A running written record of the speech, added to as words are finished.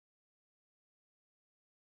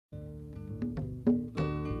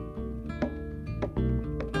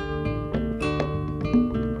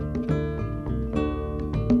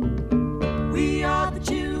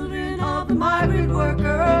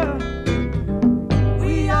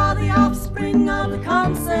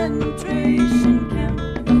concentration camp.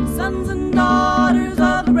 Sons and daughters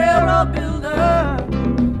of the railroad builder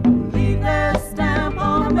leave their stamp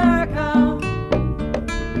on America.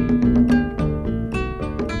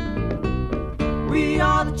 We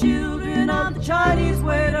are the children of the Chinese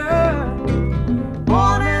waiter,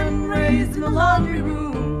 born and raised in the laundry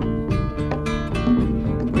room.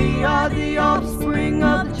 We are the offspring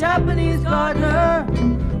of the Japanese gardener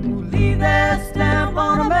who leave their stamp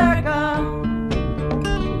on America.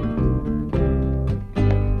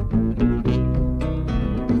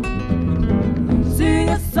 Sing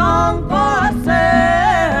a song for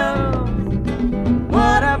ourselves.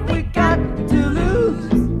 What have we got to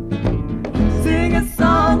lose? Sing a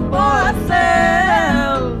song for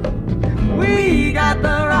ourselves. We got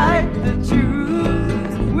the right to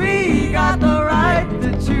choose. We got the right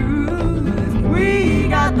to choose. We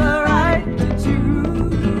got the right to choose.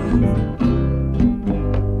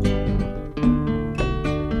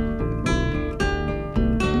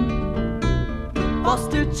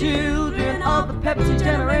 Foster children of the Pepsi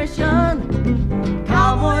generation,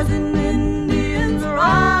 cowboys and Indians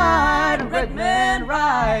ride, red men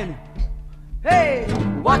ride. Hey,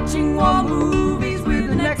 watching war movies with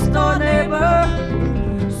the next door neighbor,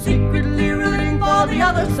 secretly rooting for the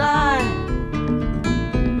other side.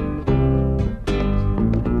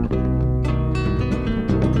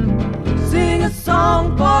 Sing a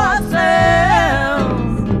song for ourselves.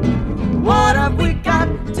 What have we got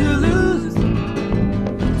to lose?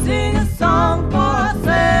 Sing a song for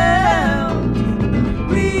ourselves.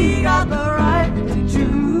 We got the right to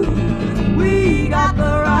choose. We got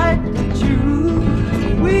the right to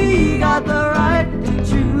choose. We got the right to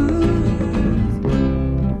choose.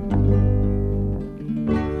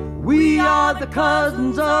 We are the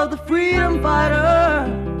cousins of the freedom fighter,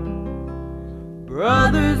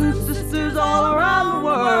 brothers and sisters all around the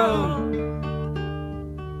world.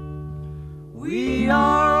 We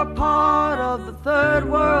are a part of the third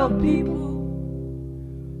world people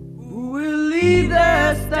who will leave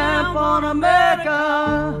their stamp on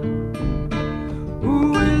America.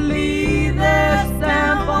 Who will leave their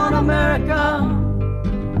stamp on America.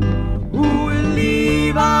 Who will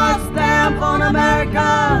leave our stamp on America.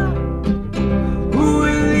 Who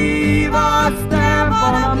will leave our stamp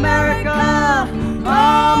on America.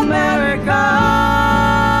 America.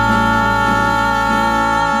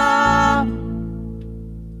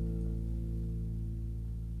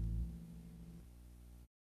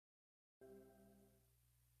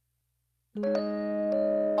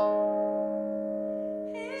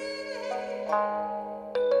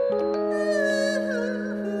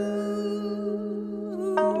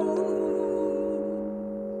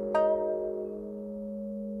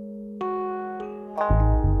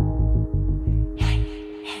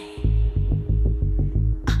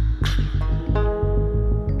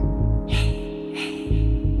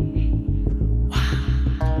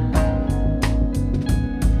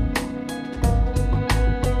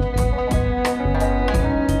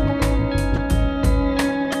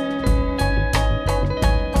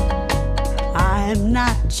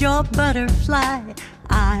 Your butterfly,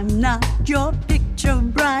 I'm not your picture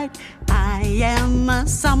bride. I am a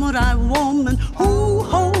samurai woman who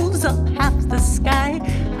holds up half the sky.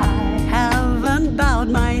 I haven't bowed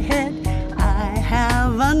my head, I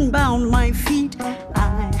haven't bound my feet,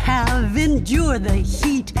 I have endured the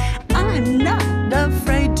heat. I'm not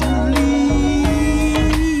afraid to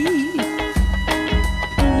leave.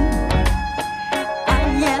 I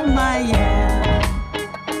am, I am.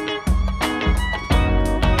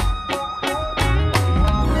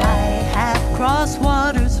 Cross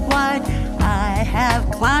waters wide, I have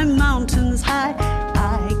climbed mountains high.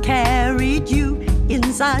 I carried you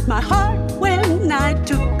inside my heart when I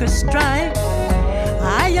took a stride.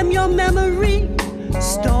 I am your memory,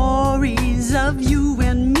 stories of you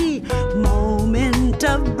and me, moment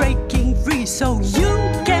of breaking free, so you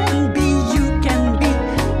can be, you can be.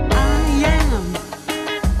 I am,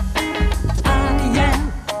 I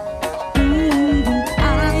am, I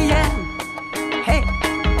am, hey.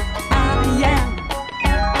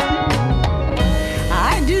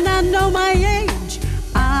 Know my age,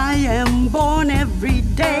 I am born every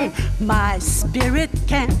day. My spirit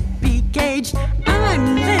can't be gauged,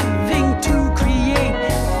 I'm living to create.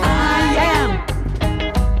 I am,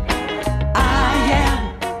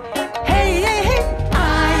 hey, hey, hey, I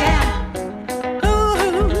am,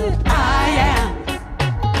 ooh, I am.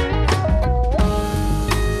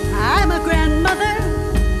 I'm a grandmother,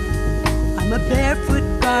 I'm a barefoot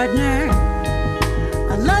gardener,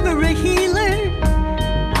 a lover, a healer,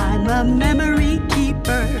 I'm a memory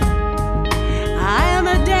keeper. I am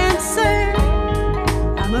a dancer,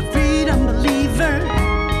 I'm a freedom believer.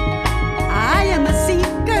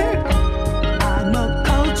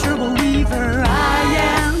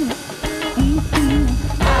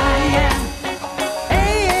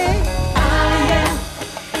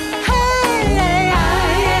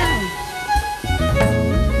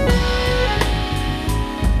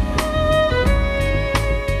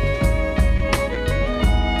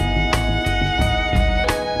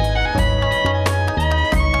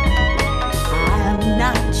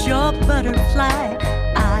 your butterfly.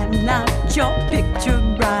 I'm not your picture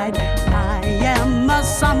bride. I am a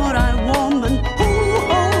samurai woman who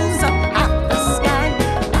holds up half the sky.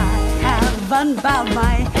 I have unbowed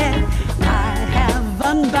my head. I have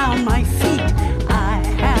unbound my feet. I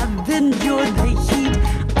have endured the heat.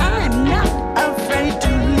 I'm not afraid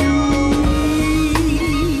to lead.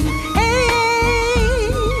 Hey,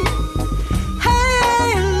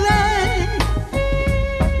 hey, hey.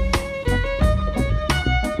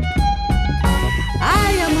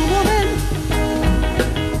 I am a woman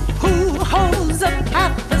who holds up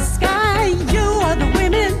half the sky. You are the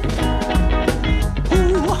women who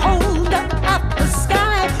hold up half the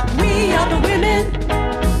sky. We are the women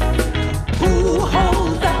who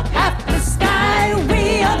hold up half the sky.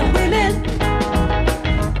 We are the women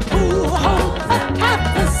who hold up half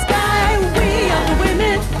the sky. We are the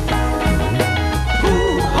women who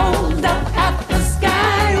hold up half the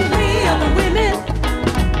sky. We are the women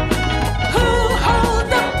who hold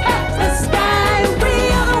up half the sky. We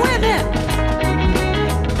are the women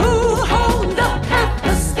who hold up half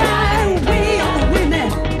the sky. We are the women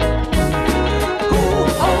who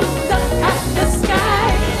hold up half the sky.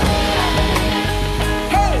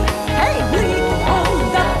 Hey, hey, we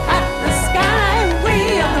hold up half the sky. We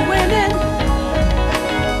are the women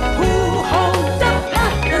who hold up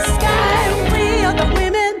half the sky. We are the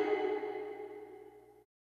women.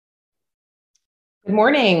 Good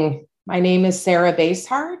morning. My name is Sarah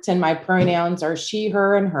Basehart, and my pronouns are she,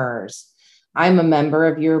 her, and hers. I'm a member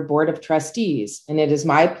of your Board of Trustees, and it is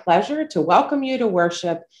my pleasure to welcome you to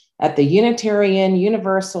worship at the Unitarian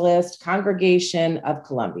Universalist Congregation of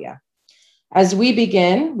Columbia. As we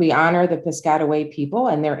begin, we honor the Piscataway people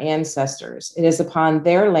and their ancestors. It is upon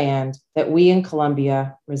their land that we in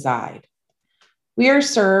Columbia reside. We are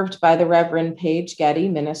served by the Reverend Paige Getty,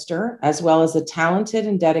 minister, as well as a talented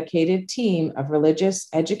and dedicated team of religious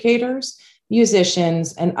educators,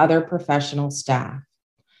 musicians, and other professional staff.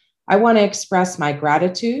 I want to express my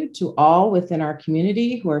gratitude to all within our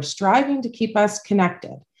community who are striving to keep us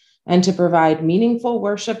connected and to provide meaningful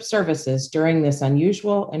worship services during this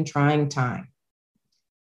unusual and trying time.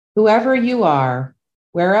 Whoever you are,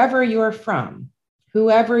 wherever you are from,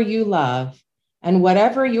 whoever you love, and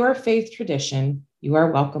whatever your faith tradition, you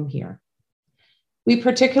are welcome here. We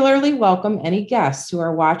particularly welcome any guests who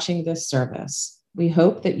are watching this service. We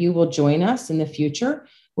hope that you will join us in the future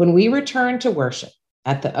when we return to worship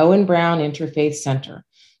at the Owen Brown Interfaith Center,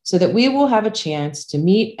 so that we will have a chance to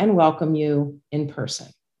meet and welcome you in person.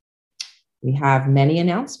 We have many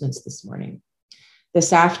announcements this morning.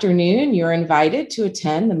 This afternoon, you're invited to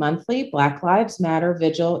attend the monthly Black Lives Matter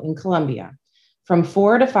Vigil in Columbia from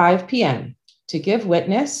 4 to 5 p.m. to give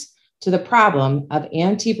witness to the problem of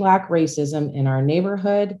anti-Black racism in our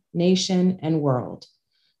neighborhood, nation, and world.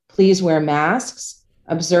 Please wear masks,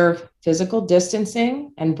 observe physical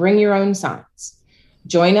distancing, and bring your own signs.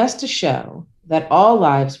 Join us to show that all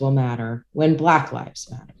lives will matter when Black lives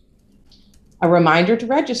matter. A reminder to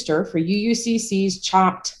register for UUCC's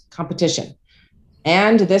Chopped competition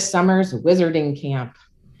and this summer's Wizarding Camp.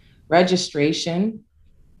 Registration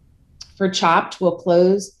for Chopped will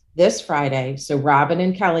close this Friday, so Robin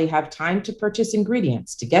and Kelly have time to purchase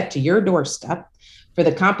ingredients to get to your doorstep for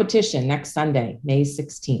the competition next Sunday, May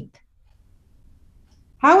 16th.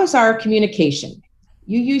 How is our communication?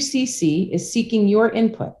 UUCC is seeking your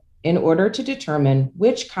input in order to determine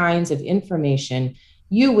which kinds of information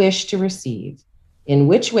you wish to receive, in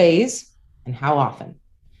which ways, and how often.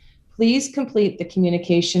 Please complete the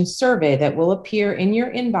communication survey that will appear in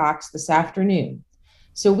your inbox this afternoon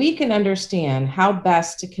so we can understand how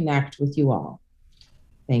best to connect with you all.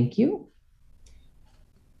 Thank you.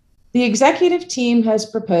 The executive team has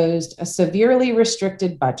proposed a severely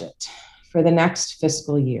restricted budget for the next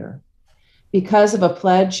fiscal year. Because of a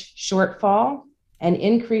pledge shortfall and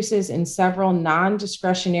increases in several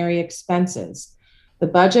non-discretionary expenses, the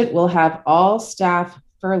budget will have all staff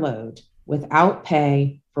furloughed without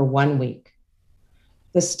pay for 1 week.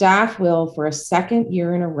 The staff will, for a second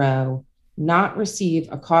year in a row, not receive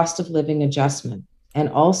a cost of living adjustment and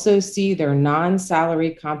also see their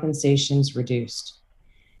non-salary compensations reduced.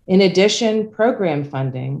 In addition, program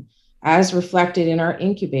funding, as reflected in our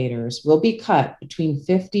incubators, will be cut between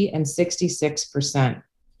 50 and 66%.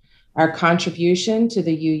 Our contribution to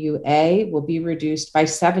the UUA will be reduced by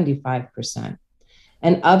 75%,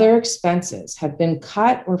 and other expenses have been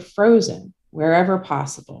cut or frozen wherever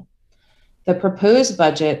possible. The proposed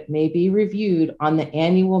budget may be reviewed on the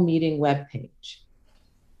annual meeting webpage.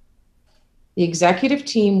 The executive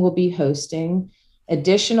team will be hosting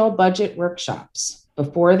additional budget workshops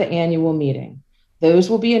before the annual meeting. Those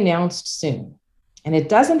will be announced soon. And it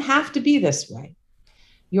doesn't have to be this way.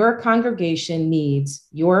 Your congregation needs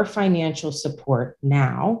your financial support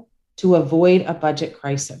now to avoid a budget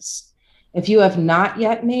crisis. If you have not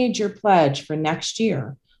yet made your pledge for next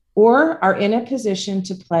year or are in a position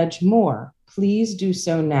to pledge more, please do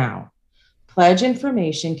so now. Pledge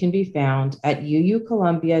information can be found at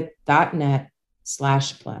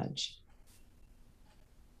uucolumbia.net/pledge.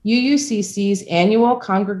 UUCC's annual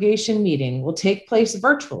congregation meeting will take place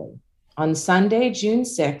virtually on Sunday, June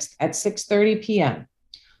 6th at 6:30 p.m.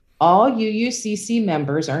 All UUCC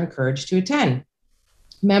members are encouraged to attend.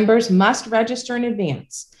 Members must register in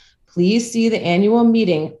advance. Please see the annual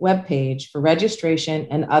meeting webpage for registration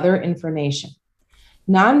and other information.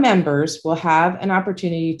 Non-members will have an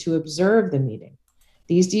opportunity to observe the meeting.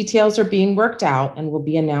 These details are being worked out and will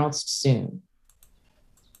be announced soon.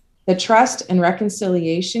 The Trust and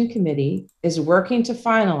Reconciliation Committee is working to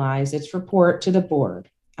finalize its report to the board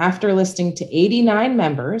after listening to 89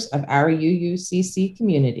 members of our UUCC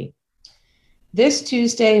community. This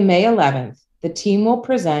Tuesday, May 11th, the team will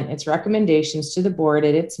present its recommendations to the board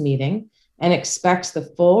at its meeting and expects the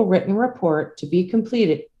full written report to be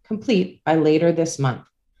complete by later this month.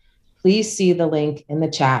 Please see the link in the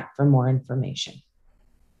chat for more information.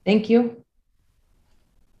 Thank you.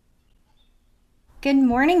 Good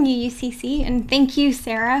morning, UUCC, and thank you,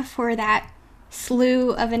 Sarah, for that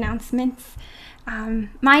slew of announcements.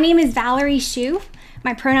 My name is Valerie Hsu.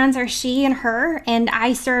 My pronouns are she and her, and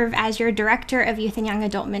I serve as your Director of Youth and Young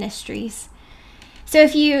Adult Ministries. So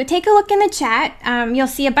if you take a look in the chat, you'll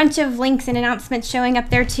see a bunch of links and announcements showing up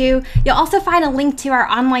there too. You'll also find a link to our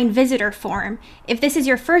online visitor form. If this is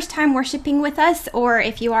your first time worshiping with us, or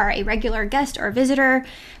if you are a regular guest or visitor,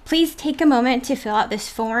 please take a moment to fill out this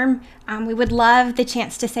form. We would love the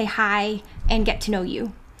chance to say hi and get to know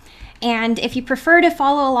you. And if you prefer to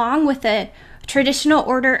follow along with a traditional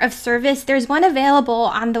order of service, there's one available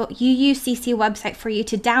on the UUCC website for you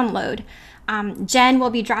to download. Jen will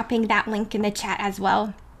be dropping that link in the chat as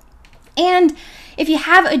well. And if you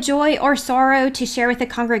have a joy or sorrow to share with the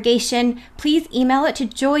congregation, please email it to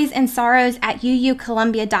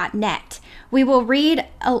joysandsorrows@uucolumbia.net. We will read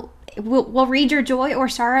we'll read your joy or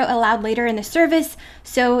sorrow aloud later in the service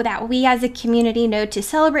so that we as a community know to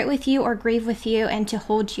celebrate with you or grieve with you and to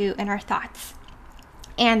hold you in our thoughts.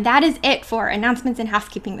 And that is it for announcements and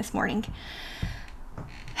housekeeping this morning.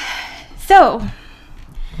 So,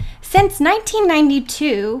 since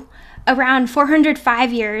 1992, around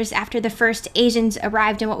 405 years after the first Asians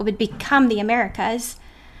arrived in what would become the Americas,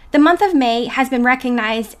 the month of May has been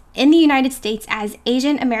recognized in the United States as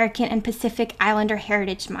Asian American and Pacific Islander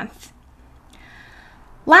Heritage Month.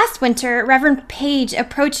 Last winter, Reverend Page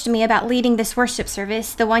approached me about leading this worship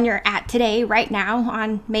service, the one you're at today, right now,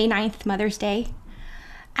 on May 9th, Mother's Day.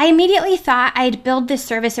 I immediately thought I'd build this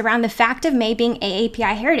service around the fact of May being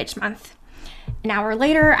AAPI Heritage Month. An hour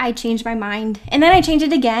later, I changed my mind, and then I changed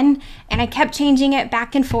it again, and I kept changing it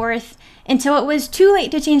back and forth until it was too late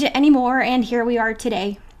to change it anymore, and here we are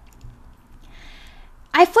today.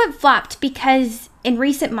 I flip-flopped because in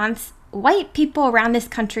recent months, white people around this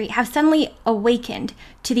country have suddenly awakened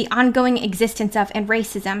to the ongoing existence of and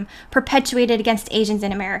racism perpetuated against Asians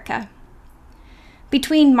in America.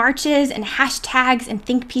 Between marches and hashtags and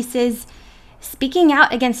think pieces, speaking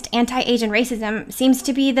out against anti-Asian racism seems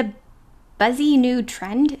to be the buzzy new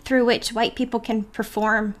trend through which white people can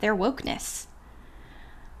perform their wokeness.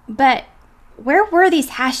 But where were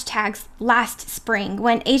these hashtags last spring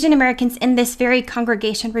when Asian Americans in this very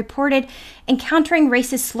congregation reported encountering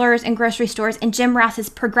racist slurs in grocery stores in Jim Rouse's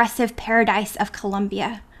progressive paradise of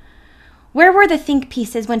Columbia? Where were the think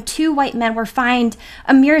pieces when 2 white men were fined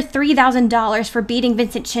a mere $3,000 for beating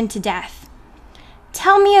Vincent Chin to death?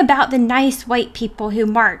 Tell me about the nice white people who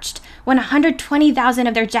marched when 120,000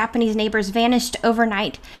 of their Japanese neighbors vanished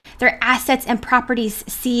overnight, their assets and properties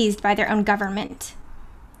seized by their own government.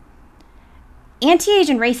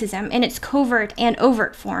 Anti-Asian racism in its covert and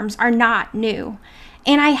overt forms are not new,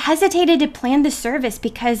 and I hesitated to plan the service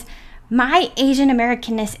because my Asian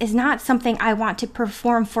Americanness is not something I want to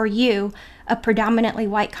perform for you, a predominantly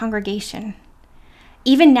white congregation.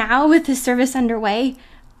 Even now, with the service underway,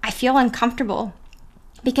 I feel uncomfortable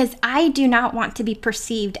because I do not want to be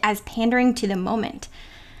perceived as pandering to the moment.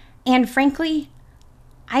 And frankly,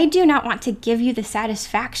 I do not want to give you the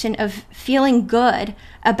satisfaction of feeling good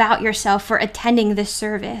about yourself for attending this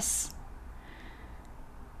service.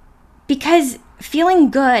 Because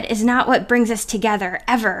feeling good is not what brings us together,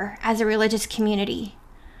 ever, as a religious community.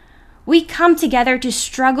 We come together to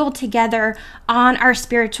struggle together on our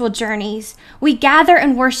spiritual journeys. We gather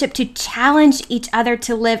and worship to challenge each other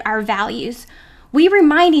to live our values. We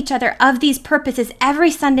remind each other of these purposes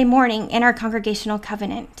every Sunday morning in our congregational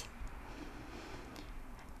covenant.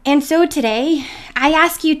 And so today, I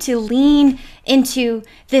ask you to lean into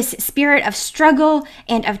this spirit of struggle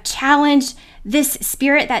and of challenge, this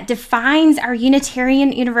spirit that defines our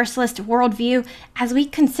Unitarian Universalist worldview as we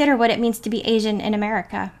consider what it means to be Asian in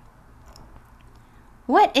America.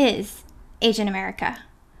 What is Asian America?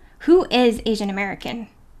 Who is Asian American?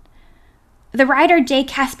 The writer J.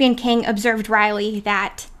 Caspian King observed wryly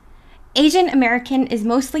that Asian American is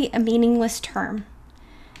mostly a meaningless term.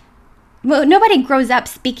 Nobody grows up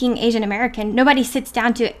speaking Asian American. Nobody sits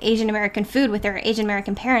down to Asian American food with their Asian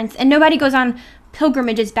American parents, and nobody goes on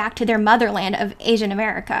pilgrimages back to their motherland of Asian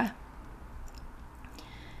America.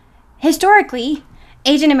 Historically,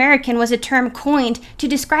 Asian American was a term coined to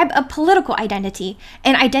describe a political identity,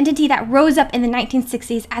 an identity that rose up in the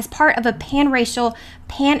 1960s as part of a pan-racial,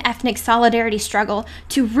 pan-ethnic solidarity struggle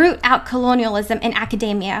to root out colonialism in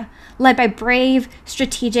academia, led by brave,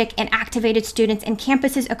 strategic, and activated students in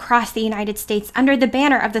campuses across the United States under the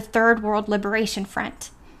banner of the Third World Liberation Front.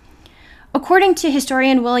 According to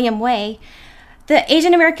historian William Way, the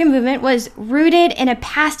Asian American movement was rooted in a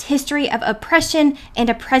past history of oppression and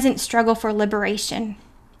a present struggle for liberation.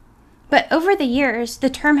 But over the years, the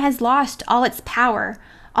term has lost all its power,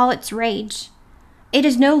 all its rage. It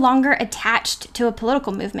is no longer attached to a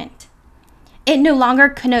political movement. It no longer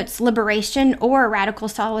connotes liberation or radical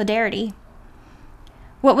solidarity.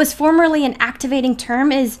 What was formerly an activating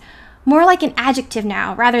term is more like an adjective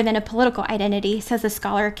now rather than a political identity, says the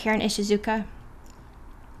scholar Karen Ishizuka.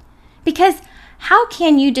 Because how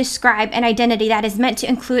can you describe an identity that is meant to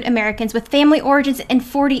include Americans with family origins in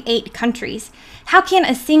 48 countries? How can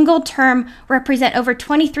a single term represent over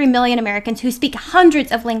 23 million Americans who speak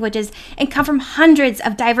hundreds of languages and come from hundreds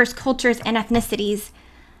of diverse cultures and ethnicities?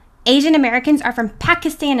 Asian Americans are from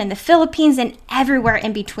Pakistan and the Philippines and everywhere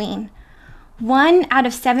in between. 1 out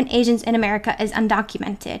of 7 Asians in America is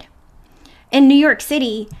undocumented. In New York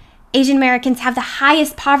City, Asian Americans have the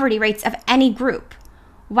highest poverty rates of any group,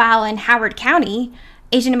 while in Howard County,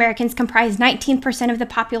 Asian Americans comprise 19% of the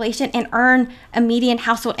population and earn a median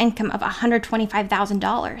household income of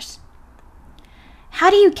 $125,000. How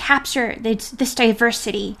do you capture this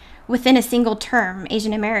diversity within a single term,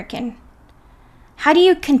 Asian American? How do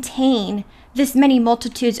you contain this many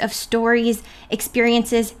multitudes of stories,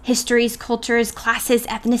 experiences, histories, cultures, classes,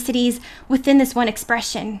 ethnicities within this one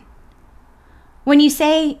expression? When you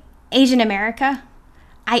say Asian America,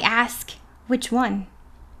 I ask, which one?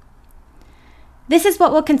 This is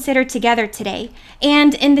what we'll consider together today.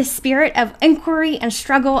 And in the spirit of inquiry and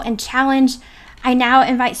struggle and challenge, I now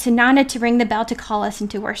invite Sunanda to ring the bell to call us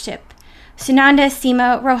into worship. Sunanda,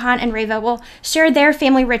 Seema, Rohan, and Reva will share their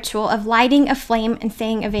family ritual of lighting a flame and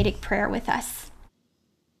saying a Vedic prayer with us.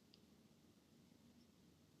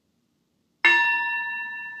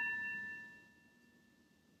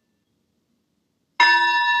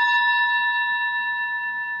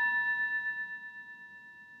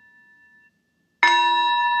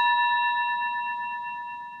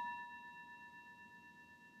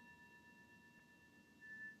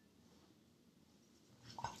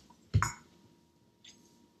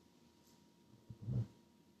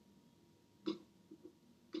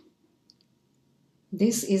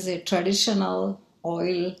 This is a traditional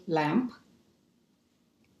oil lamp.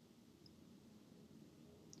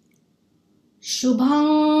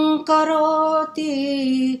 Shubham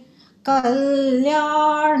karoti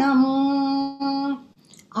kalyanam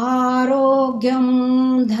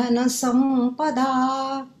arogyam dhana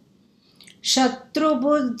sampada shatru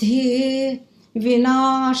buddhi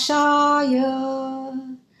vinashaya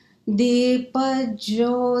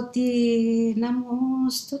deepajyoti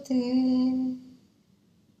namostute.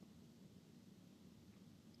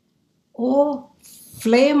 O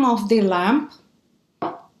flame of the lamp,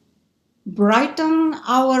 brighten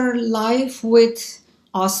our life with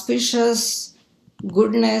auspicious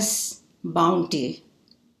goodness, bounty,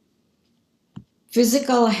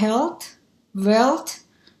 physical health, wealth,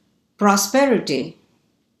 prosperity.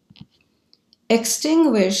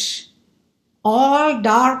 Extinguish all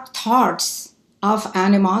dark thoughts of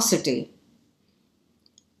animosity.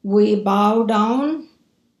 We bow down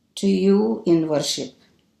to you in worship.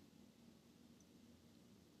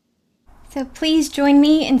 So please join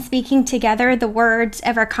me in speaking together the words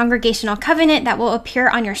of our congregational covenant that will appear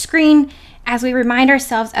on your screen as we remind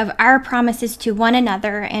ourselves of our promises to one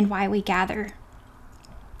another and why we gather.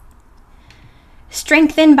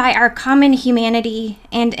 Strengthened by our common humanity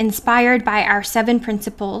and inspired by our 7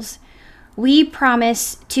 principles, we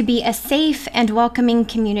promise to be a safe and welcoming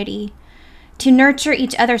community, to nurture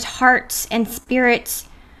each other's hearts and spirits,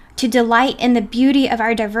 to delight in the beauty of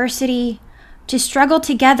our diversity, to struggle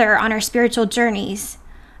together on our spiritual journeys,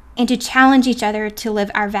 and to challenge each other to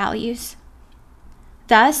live our values.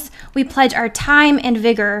 Thus, we pledge our time and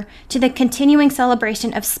vigor to the continuing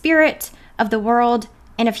celebration of spirit, of the world,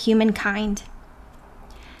 and of humankind.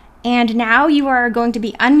 And now you are going to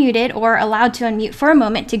be unmuted or allowed to unmute for a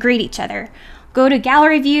moment to greet each other. Go to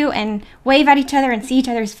gallery view and wave at each other and see each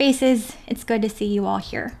other's faces. It's good to see you all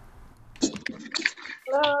here.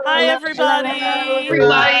 Hi, everybody.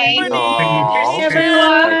 Everybody. Good morning. Aww. Here's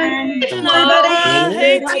Jen. Janora.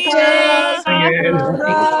 Hey, Tina. Hi,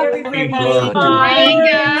 Everybody.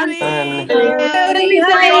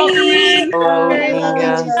 hello, Inga.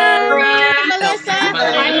 Melissa.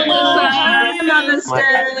 Hi, Hello, Melissa.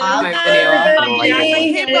 how are you? My video.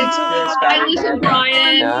 Hey, Bob. Hi, Liz and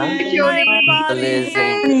Brian. Hi, everybody. Liz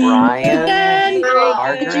and Brian.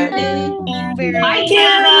 Margaret. Hi,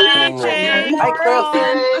 King. Jen. Hi, Crook.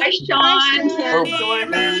 Hi,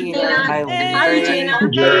 Sean. Andy. Hi, Larry.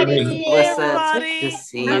 Melissa, it's good to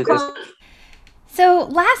see you. So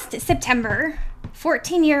last September,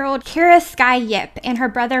 14-year-old Kira Sky Yip and her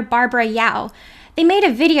brother Barbara Yao, they made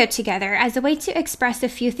a video together as a way to express a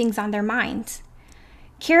few things on their minds.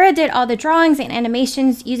 Kira did all the drawings and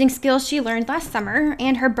animations using skills she learned last summer,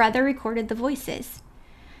 and her brother recorded the voices.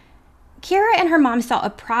 Kira and her mom saw a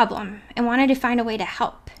problem and wanted to find a way to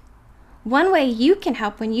help. One way you can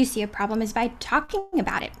help when you see a problem is by talking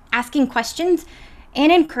about it, asking questions,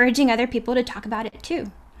 and encouraging other people to talk about it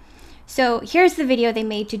too. So here's the video they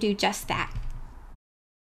made to do just that.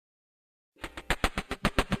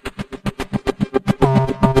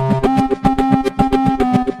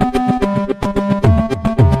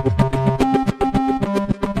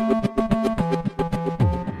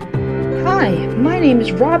 Hi, my name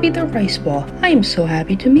is Robbie the Rice Ball. I am so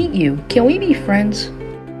happy to meet you. Can we be friends?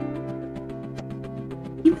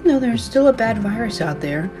 Even though there's still a bad virus out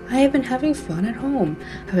there, I have been having fun at home.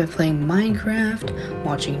 I've been playing Minecraft,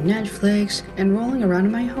 watching Netflix, and rolling around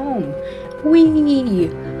in my home. Whee!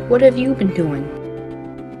 What have you been doing?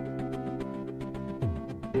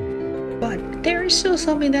 But there is still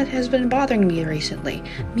something that has been bothering me recently.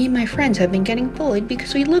 Me and my friends have been getting bullied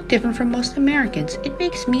because we look different from most Americans. It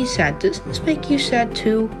makes me sad. Does this make you sad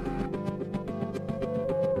too?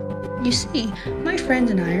 You see, my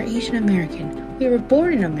friends and I are Asian American. We were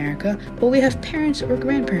born in America, but we have parents or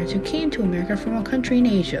grandparents who came to America from a country in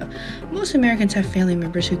Asia. Most Americans have family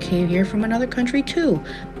members who came here from another country too.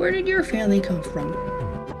 Where did your family come from?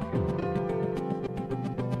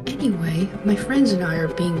 Anyway, my friends and I are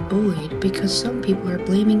being bullied because some people are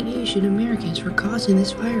blaming Asian Americans for causing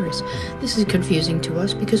this virus. This is confusing to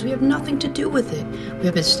us because we have nothing to do with it. We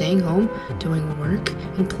have been staying home, doing work,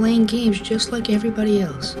 and playing games just like everybody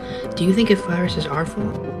else. Do you think this virus is our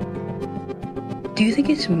fault? Do you think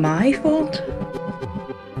it's my fault?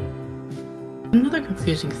 Another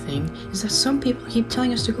confusing thing is that some people keep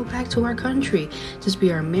telling us to go back to our country. Since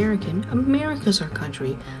we are American, America's our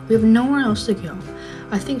country. We have nowhere else to go.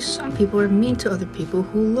 I think some people are mean to other people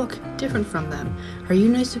who look different from them. Are you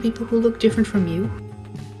nice to people who look different from you?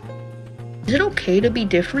 Is it okay to be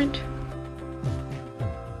different?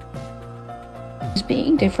 Is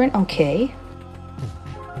being different okay?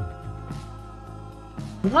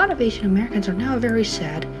 A lot of Asian Americans are now very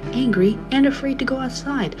sad, angry, and afraid to go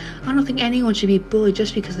outside. I don't think anyone should be bullied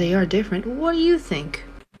just because they are different. What do you think?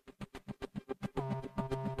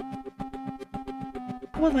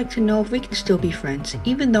 I would like to know if we can still be friends,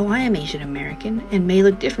 even though I am Asian American and may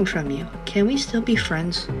look different from you. Can we still be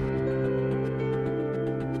friends?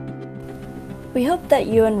 We hope that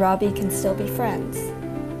you and Robbie can still be friends.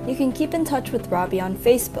 You can keep in touch with Robbie on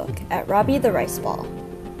Facebook at Robbie the Rice Ball.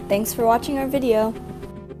 Thanks for watching our video.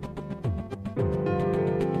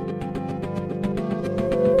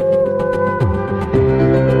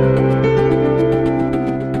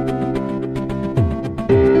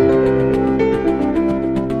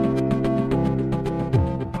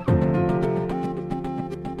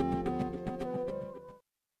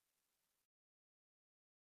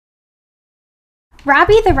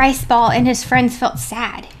 Robbie the Rice Ball and his friends felt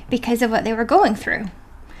sad because of what they were going through.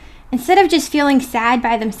 Instead of just feeling sad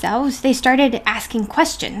by themselves, they started asking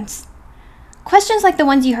questions. Questions like the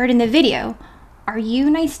ones you heard in the video. Are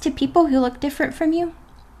you nice to people who look different from you?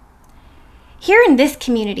 Here in this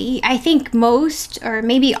community, I think most, or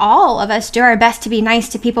maybe all of us do our best to be nice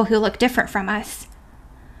to people who look different from us.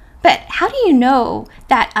 But how do you know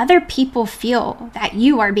that other people feel that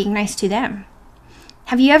you are being nice to them?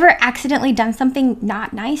 Have you ever accidentally done something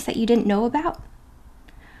not nice that you didn't know about?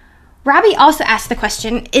 Robbie also asked the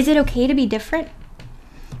question, is it okay to be different?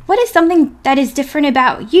 What is something that is different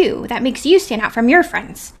about you that makes you stand out from your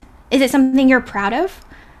friends? Is it something you're proud of?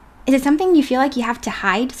 Is it something you feel like you have to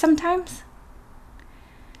hide sometimes?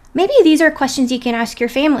 Maybe these are questions you can ask your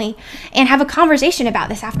family and have a conversation about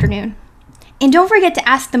this afternoon. And don't forget to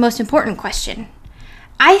ask the most important question.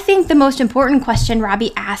 I think the most important question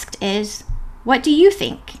Robbie asked is, what do you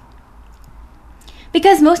think?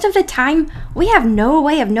 Because most of the time, we have no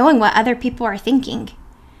way of knowing what other people are thinking.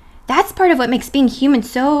 That's part of what makes being human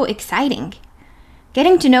so exciting.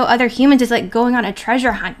 Getting to know other humans is like going on a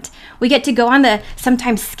treasure hunt. We get to go on the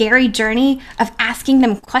sometimes scary journey of asking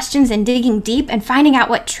them questions and digging deep and finding out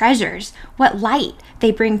what treasures, what light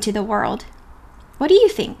they bring to the world. What do you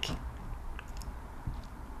think?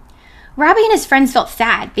 Robbie and his friends felt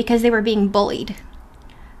sad because they were being bullied.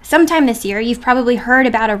 Sometime this year, you've probably heard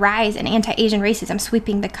about a rise in anti-Asian racism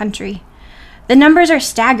sweeping the country. The numbers are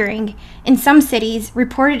staggering. In some cities,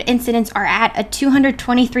 reported incidents are at a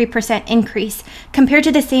 223% increase compared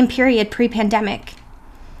to the same period pre-pandemic.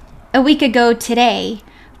 A week ago today,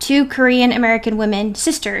 2 Korean American women,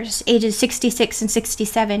 sisters, ages 66 and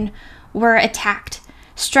 67, were attacked,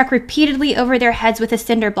 struck repeatedly over their heads with a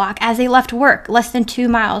cinder block as they left work less than 2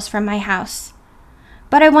 miles from my house.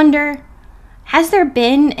 But I wonder, has there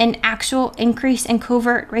been an actual increase in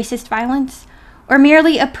covert racist violence? Or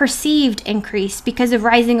merely a perceived increase because of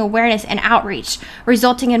rising awareness and outreach,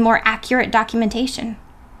 resulting in more accurate documentation?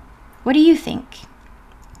 What do you think?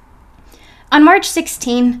 On March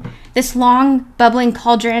 16, this long, bubbling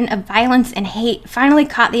cauldron of violence and hate finally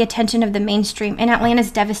caught the attention of the mainstream in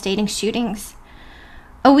Atlanta's devastating shootings.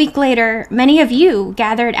 A week later, many of you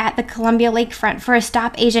gathered at the Columbia Lakefront for a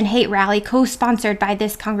Stop Asian Hate rally co-sponsored by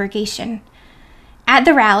this congregation. At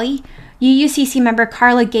the rally, UUCC member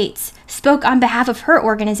Carla Gates spoke on behalf of her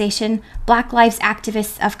organization, Black Lives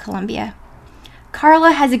Activists of Columbia.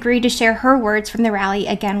 Carla has agreed to share her words from the rally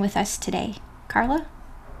again with us today. Carla?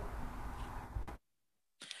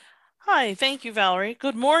 Hi, thank you, Valerie.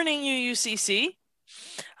 Good morning, UUCC.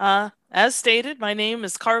 As stated, my name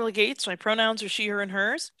is Carla Gates. My pronouns are she, her, and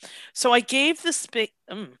hers. So I gave this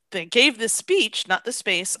speech, not the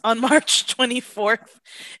space, on March 24th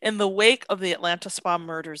in the wake of the Atlanta spa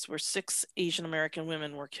murders where 6 Asian American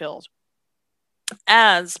women were killed.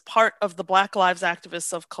 As part of the Black Lives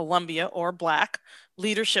Activists of Columbia, or BLAC,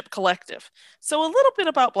 Leadership Collective. So a little bit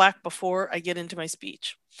about BLAC before I get into my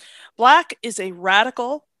speech. BLAC is a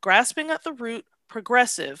radical, grasping at the root,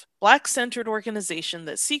 progressive, Black-centered organization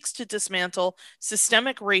that seeks to dismantle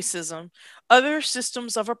systemic racism, other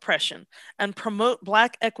systems of oppression, and promote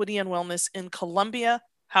Black equity and wellness in Columbia,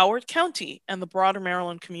 Howard County, and the broader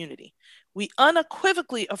Maryland community. We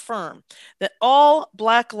unequivocally affirm that all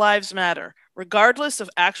Black lives matter, regardless of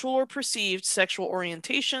actual or perceived sexual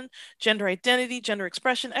orientation, gender identity, gender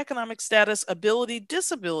expression, economic status, ability,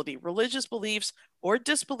 disability, religious beliefs or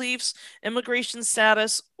disbeliefs, immigration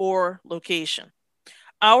status, or location.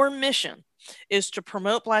 Our mission is to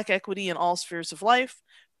promote Black equity in all spheres of life,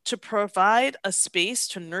 to provide a space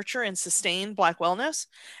to nurture and sustain Black wellness,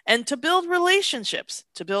 and to build relationships,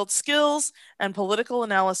 to build skills and political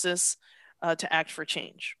analysis to act for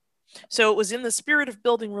change. So it was in the spirit of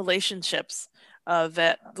building relationships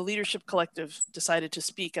that the Leadership Collective decided to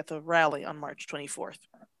speak at the rally on March 24th.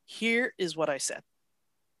 Here is what I said.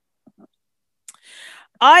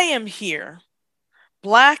 I am here,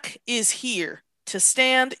 Black is here, to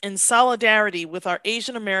stand in solidarity with our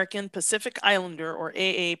Asian American Pacific Islander, or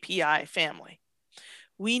AAPI, family.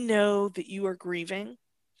 We know that you are grieving,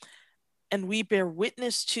 and we bear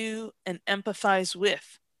witness to and empathize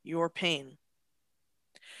with your pain.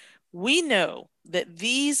 We know that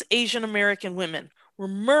these Asian American women were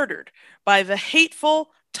murdered by the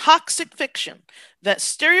hateful, toxic fiction that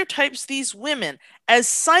stereotypes these women as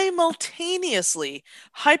simultaneously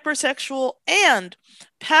hypersexual and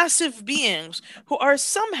passive beings who are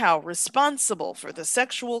somehow responsible for the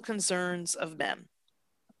sexual concerns of men.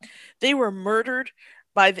 They were murdered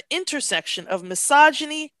by the intersection of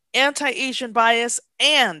misogyny, anti-Asian bias,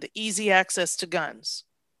 and easy access to guns.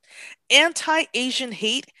 Anti-Asian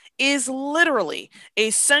hate is literally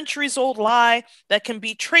a centuries-old lie that can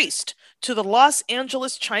be traced to the Los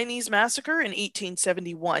Angeles Chinese Massacre in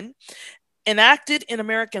 1871, enacted in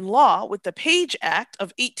American law with the Page Act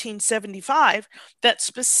of 1875 that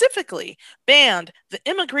specifically banned the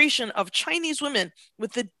immigration of Chinese women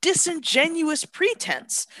with the disingenuous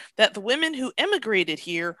pretense that the women who immigrated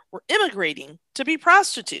here were immigrating to be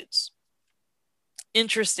prostitutes.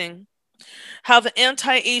 Interesting how the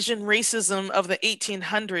anti-Asian racism of the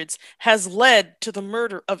 1800s has led to the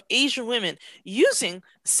murder of Asian women using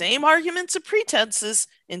the same arguments and pretenses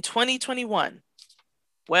in 2021.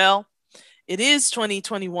 Well, it is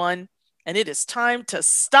 2021, and it is time to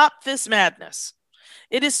stop this madness.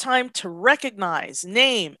 It is time to recognize,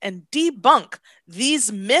 name, and debunk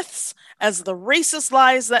these myths as the racist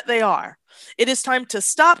lies that they are. It is time to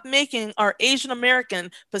stop making our Asian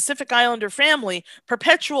American Pacific Islander family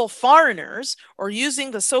perpetual foreigners or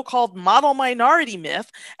using the so-called model minority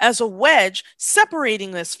myth as a wedge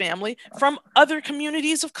separating this family from other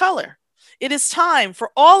communities of color. It is time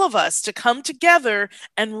for all of us to come together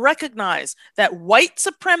and recognize that white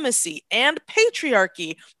supremacy and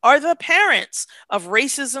patriarchy are the parents of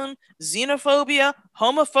racism, xenophobia,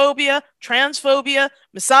 homophobia, transphobia,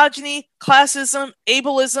 misogyny, classism,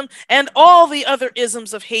 ableism, and all the other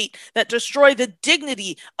isms of hate that destroy the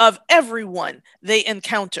dignity of everyone they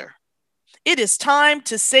encounter. It is time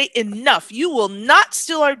to say enough. You will not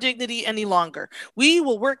steal our dignity any longer. We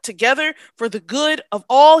will work together for the good of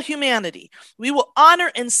all humanity. We will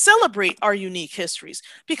honor and celebrate our unique histories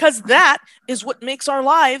because that is what makes our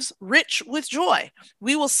lives rich with joy.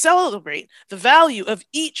 We will celebrate the value of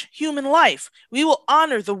each human life. We will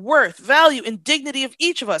honor the worth, value, and dignity of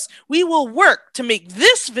each of us. We will work to make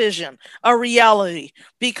this vision a reality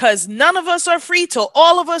because none of us are free till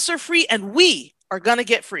all of us are free, and we are going to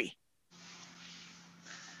get free.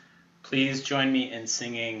 Please join me in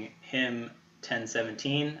singing hymn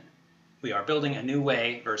 1017, We Are Building a New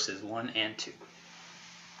Way, verses 1 and 2.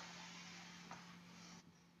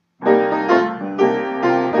 We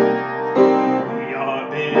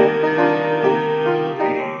are building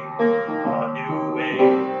a new way.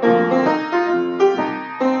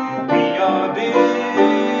 We are building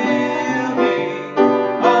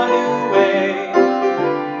a new way.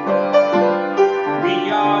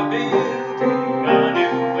 We are building a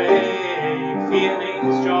new way.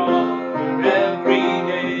 Feeling stronger every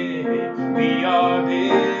day. We are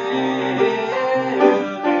building a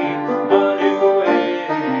new way.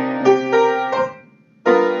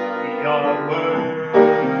 We are working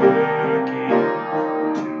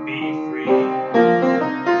to be free.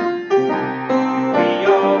 We are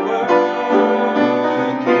working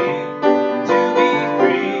to be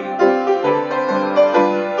free.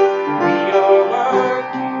 We are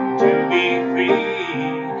working to be free.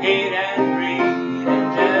 Hate and greed and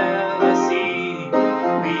jealousy.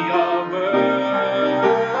 We are working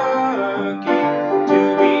to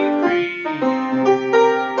be free.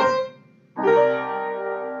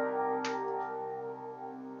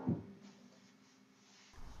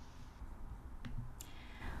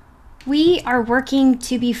 We are working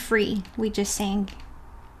to be free, we just sang.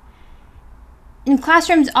 In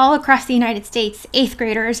classrooms all across the United States, 8th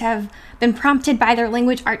graders have been prompted by their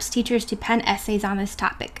language arts teachers to pen essays on this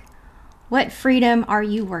topic. What freedom are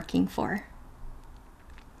you working for?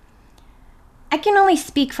 I can only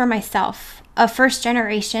speak for myself, a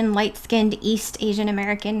first-generation, light-skinned East Asian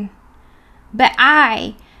American. But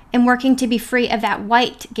I am working to be free of that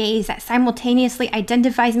white gaze that simultaneously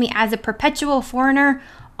identifies me as a perpetual foreigner,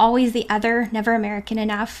 always the other, never American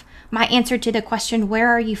enough, my answer to the question, where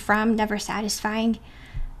are you from, never satisfying,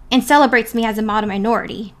 and celebrates me as a model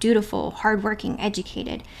minority, dutiful, hardworking,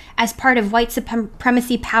 educated, as part of white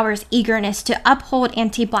supremacy power's eagerness to uphold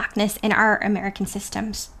anti-blackness in our American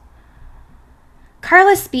systems.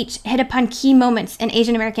 Carla's speech hit upon key moments in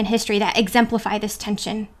Asian American history that exemplify this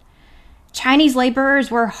tension. Chinese laborers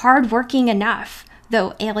were hardworking enough,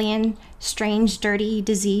 though alien, strange, dirty,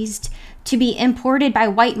 diseased, to be imported by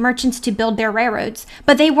white merchants to build their railroads,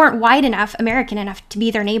 but they weren't white enough, American enough to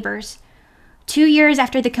be their neighbors. 2 years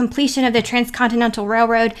after the completion of the Transcontinental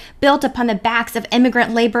Railroad, built upon the backs of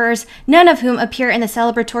immigrant laborers, none of whom appear in the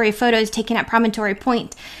celebratory photos taken at Promontory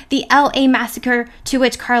Point, the LA massacre to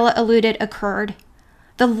which Carla alluded occurred.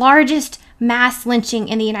 The largest mass lynching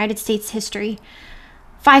in the United States history.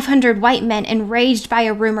 500 white men enraged by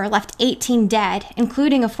a rumor left 18 dead,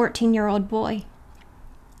 including a 14-year-old boy.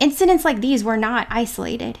 Incidents like these were not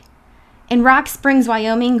isolated. In Rock Springs,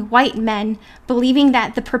 Wyoming, white men, believing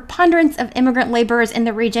that the preponderance of immigrant laborers in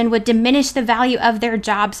the region would diminish the value of their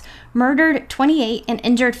jobs, murdered 28 and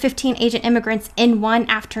injured 15 Asian immigrants in one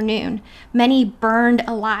afternoon. Many burned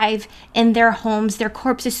alive in their homes, their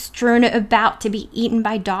corpses strewn about to be eaten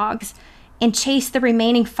by dogs, and chased the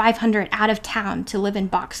remaining 500 out of town to live in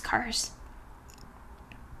boxcars.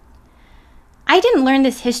 I didn't learn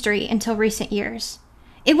this history until recent years.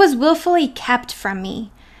 It was willfully kept from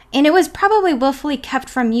me, and it was probably willfully kept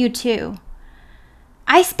from you too.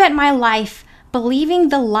 I spent my life believing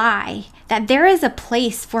the lie that there is a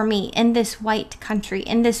place for me in this white country,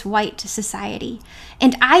 in this white society,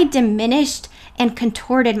 and I diminished and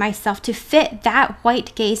contorted myself to fit that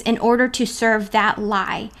white gaze in order to serve that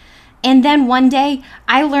lie. And then one day,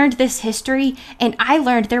 I learned this history, and I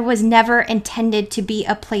learned there was never intended to be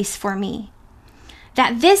a place for me.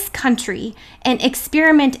 that this country, an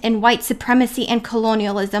experiment in white supremacy and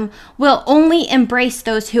colonialism, will only embrace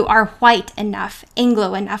those who are white enough,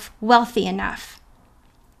 Anglo enough, wealthy enough.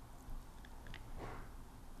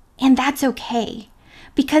 And that's okay.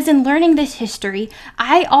 Because in learning this history,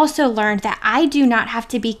 I also learned that I do not have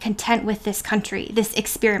to be content with this country, this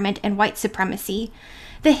experiment in white supremacy.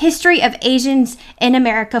 The history of Asians in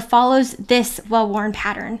America follows this well-worn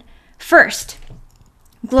pattern. First,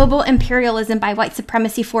 global imperialism by white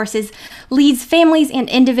supremacy forces leads families and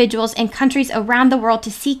individuals in countries around the world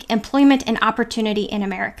to seek employment and opportunity in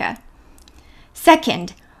America.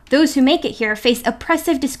 Second, those who make it here face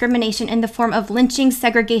oppressive discrimination in the form of lynching,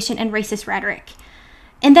 segregation, and racist rhetoric.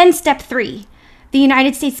 And then step 3, the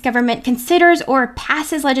United States government considers or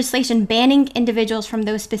passes legislation banning individuals from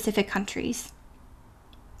those specific countries.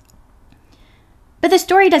 But the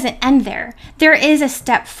story doesn't end there. There is a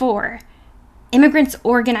step 4. Immigrants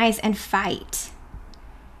organize and fight.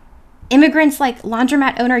 Immigrants like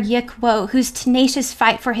laundromat owner Ye Kuo, whose tenacious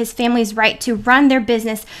fight for his family's right to run their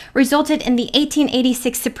business resulted in the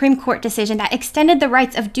 1886 Supreme Court decision that extended the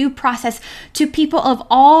rights of due process to people of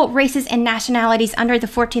all races and nationalities under the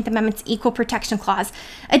 14th Amendment's Equal Protection Clause,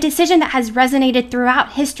 a decision that has resonated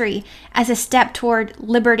throughout history as a step toward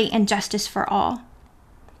liberty and justice for all.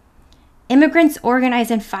 Immigrants organize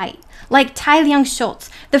and fight, like Tai Liang Schultz,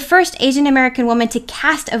 the first Asian American woman to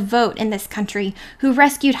cast a vote in this country, who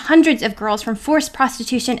rescued hundreds of girls from forced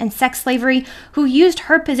prostitution and sex slavery, who used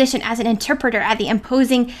her position as an interpreter at the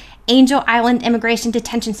imposing Angel Island Immigration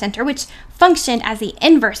Detention Center, which functioned as the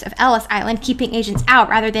inverse of Ellis Island, keeping Asians out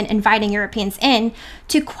rather than inviting Europeans in,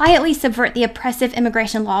 to quietly subvert the oppressive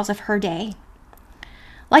immigration laws of her day.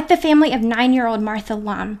 Like the family of 9-year-old Martha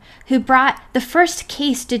Lam, who brought the first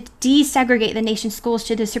case to desegregate the nation's schools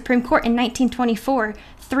to the Supreme Court in 1924,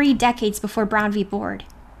 3 decades before Brown v. Board.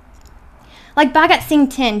 Like Bhagat Singh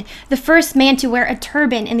Thind, the first man to wear a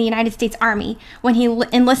turban in the United States Army when he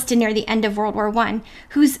enlisted near the end of World War I,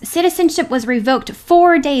 whose citizenship was revoked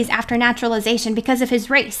 4 days after naturalization because of his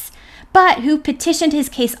race, but who petitioned his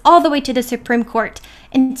case all the way to the Supreme Court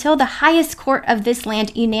until the highest court of this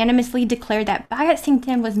land unanimously declared that Bhagat Singh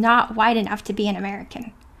Thind was not white enough to be an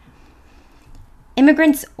American.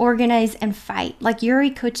 Immigrants organize and fight, like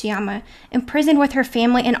Yuri Kochiyama, imprisoned with her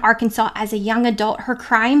family in Arkansas as a young adult, her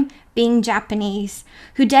crime being Japanese,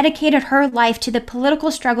 who dedicated her life to the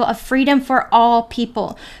political struggle of freedom for all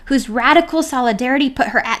people, whose radical solidarity put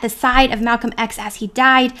her at the side of Malcolm X as he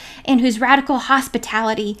died, and whose radical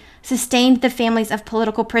hospitality sustained the families of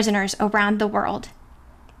political prisoners around the world.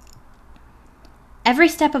 Every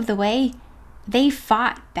step of the way, they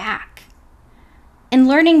fought back. In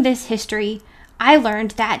learning this history, I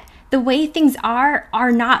learned that the way things are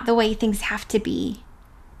not the way things have to be.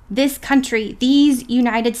 This country, these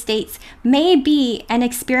United States, may be an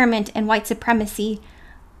experiment in white supremacy,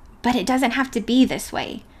 but it doesn't have to be this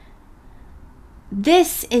way.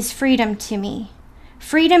 This is freedom to me.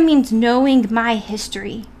 Freedom means knowing my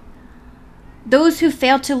history. Those who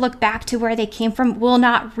fail to look back to where they came from will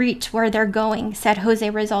not reach where they're going, said Jose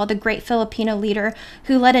Rizal, the great Filipino leader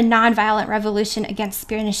who led a nonviolent revolution against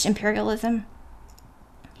Spanish imperialism.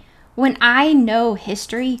 When I know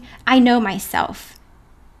history, I know myself.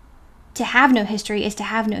 To have no history is to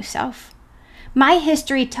have no self. My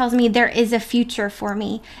history tells me there is a future for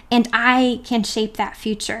me, and I can shape that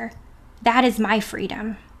future. That is my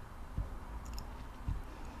freedom.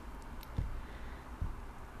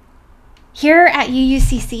 Here at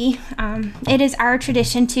UUCC, it is our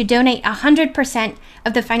tradition to donate 100%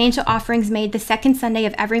 of the financial offerings made the second Sunday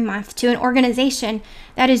of every month to an organization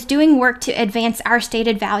that is doing work to advance our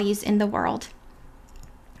stated values in the world.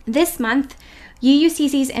 This month,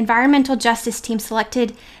 UUCC's environmental justice team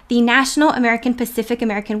selected the National American Pacific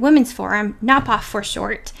American Women's Forum, NAPAF for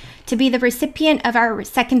short, to be the recipient of our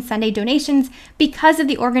second Sunday donations because of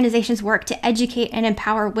the organization's work to educate and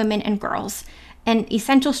empower women and girls, an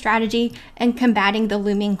essential strategy in combating the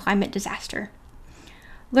looming climate disaster.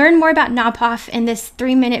 Learn more about NAPAF in this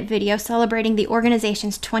 3-minute video celebrating the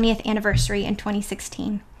organization's 20th anniversary in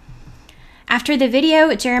 2016. After the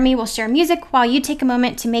video, Jeremy will share music while you take a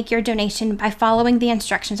moment to make your donation by following the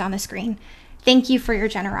instructions on the screen. Thank you for your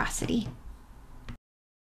generosity.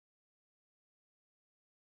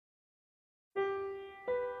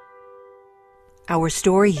 Our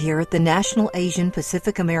story here at the National Asian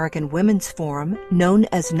Pacific American Women's Forum, known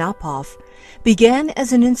as NAPAF, began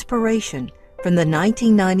as an inspiration from the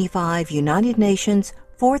 1995 United Nations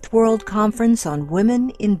Fourth World Conference on Women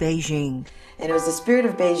in Beijing. And it was the spirit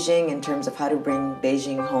of Beijing in terms of how to bring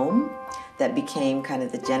Beijing home that became kind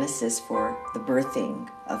of the genesis for the birthing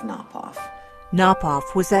of NAPAF.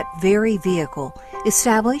 NAPOF was that very vehicle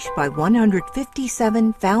established by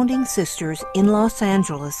 157 founding sisters in Los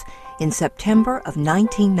Angeles in September of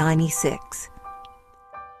 1996.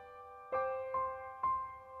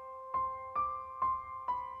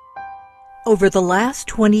 Over the last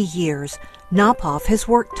 20 years, NAPOF has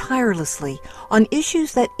worked tirelessly on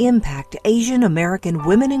issues that impact Asian American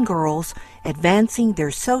women and girls, advancing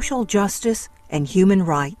their social justice and human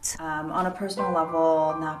rights. On a personal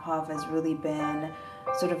level, NAPOF has really been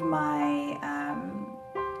sort of my,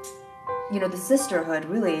 the sisterhood,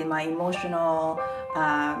 really, my emotional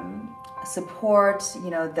support,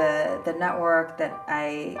 the network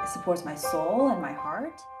that supports my soul and my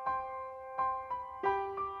heart.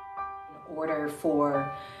 In order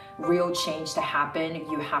for real change to happen,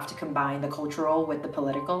 you have to combine the cultural with the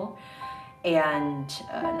political. And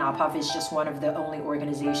NAPOF is just one of the only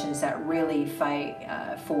organizations that really fight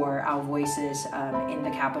for our voices in the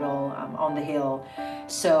Capitol, on the Hill.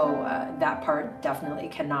 So that part definitely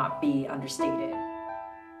cannot be understated.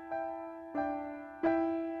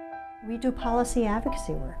 We do policy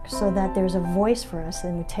advocacy work so that there's a voice for us,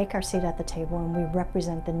 and we take our seat at the table and we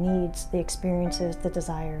represent the needs, the experiences, the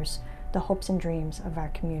desires, the hopes and dreams of our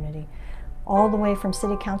community. All the way from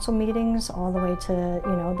city council meetings, all the way to,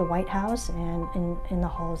 the White House and in the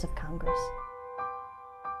halls of Congress.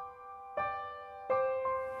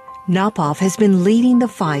 NAPOF has been leading the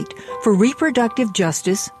fight for reproductive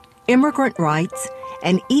justice, immigrant rights,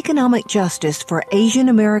 and economic justice for Asian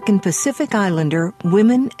American Pacific Islander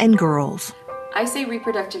women and girls. I say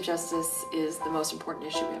reproductive justice is the most important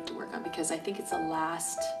issue we have to work on, because I think it's the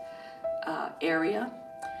last area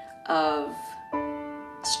of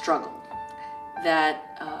struggle that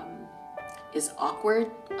is awkward,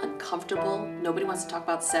 uncomfortable. Nobody wants to talk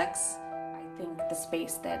about sex. I think the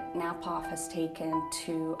space that NAPOF has taken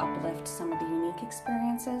to uplift some of the unique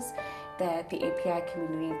experiences that the API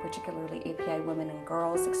community, and particularly API women and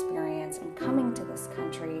girls, experience in coming to this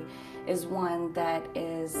country is one that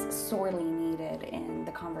is sorely needed in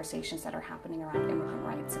the conversations that are happening around immigrant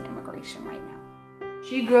rights and immigration right now.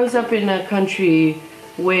 She grows up in a country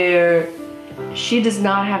where she does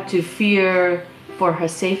not have to fear for her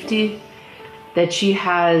safety, that she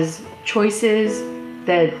has choices,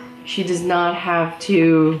 that she does not have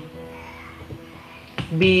to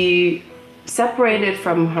be separated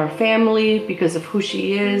from her family because of who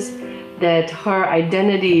she is, that her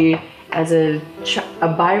identity as a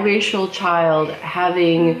biracial child,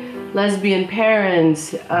 having lesbian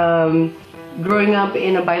parents, growing up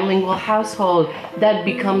in a bilingual household, that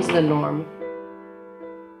becomes the norm.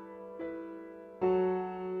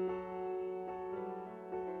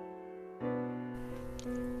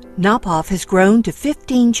 NAPOF has grown to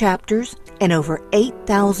 15 chapters and over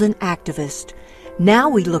 8,000 activists. Now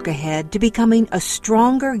we look ahead to becoming a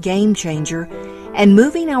stronger game changer and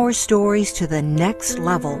moving our stories to the next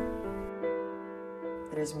level.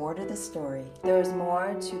 There's more to the story. There is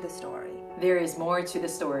more to the story. There is more to the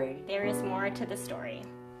story. There is more to the story.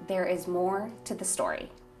 There is more to the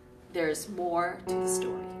story. There's more to the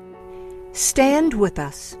story. Stand with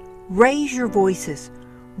us. Raise your voices.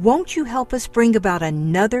 Won't you help us bring about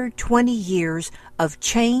another 20 years of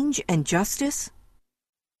change and justice?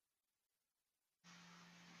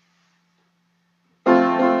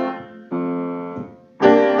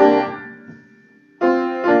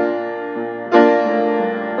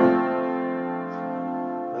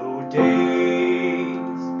 Though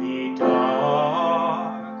days be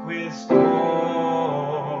dark with storms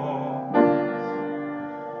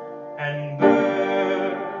and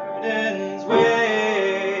burdens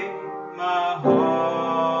weigh my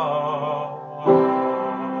heart,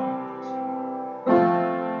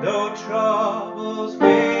 though troubles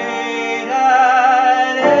wait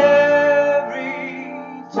at every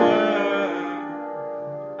turn,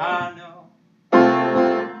 I know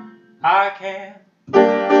I can go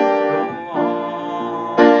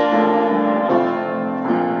on.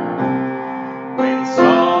 When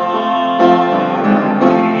sorrow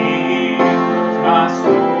heals my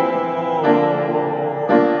soul and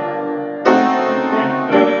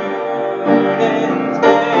burdens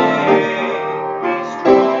make me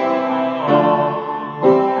strong,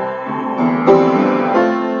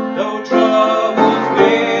 though troubles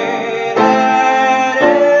wait at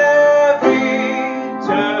every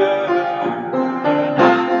turn,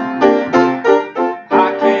 I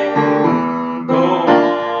can go on.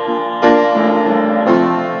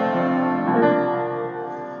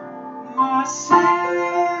 My sister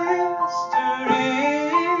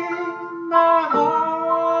in my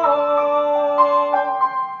heart,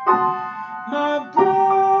 my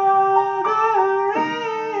brother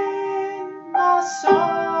in my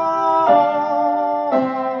soul,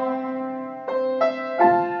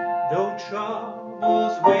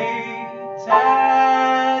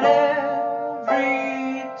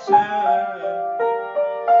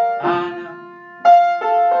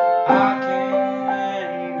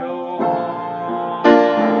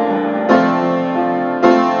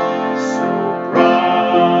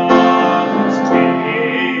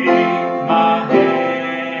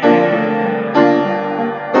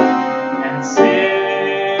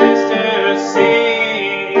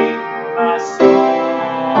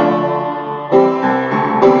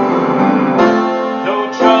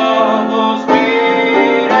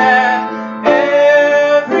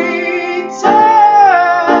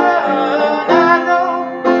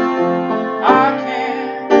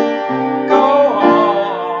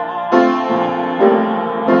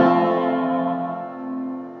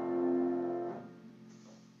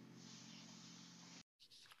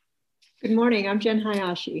 Good morning, I'm Jen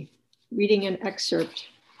Hayashi, reading an excerpt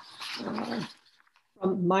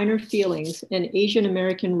from Minor Feelings, An Asian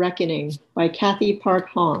American Reckoning by Kathy Park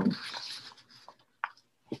Hong.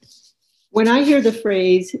 When I hear the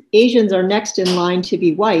phrase, Asians are next in line to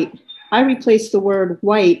be white, I replace the word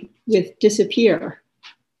white with disappear.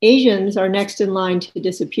 Asians are next in line to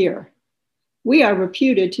disappear. We are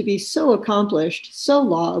reputed to be so accomplished, so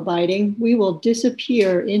law-abiding, we will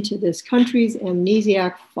disappear into this country's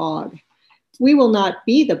amnesiac fog. We will not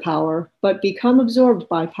be the power, but become absorbed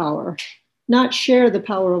by power, not share the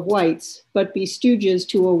power of whites, but be stooges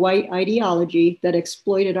to a white ideology that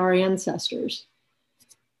exploited our ancestors.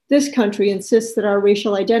 This country insists that our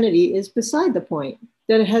racial identity is beside the point,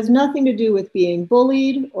 that it has nothing to do with being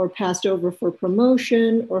bullied or passed over for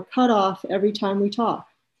promotion or cut off every time we talk.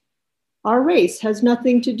 Our race has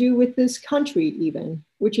nothing to do with this country even,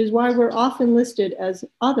 which is why we're often listed as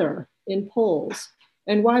other in polls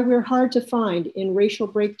and why we're hard to find in racial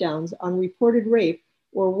breakdowns on reported rape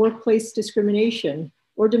or workplace discrimination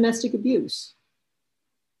or domestic abuse.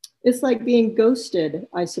 It's like being ghosted,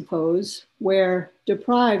 I suppose, where,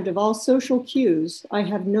 deprived of all social cues, I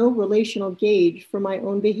have no relational gauge for my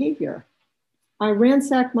own behavior. I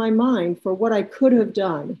ransack my mind for what I could have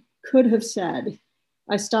done, could have said.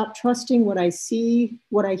 I stop trusting what I see,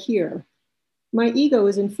 what I hear. My ego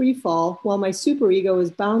is in free fall while my superego is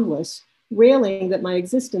boundless, railing that my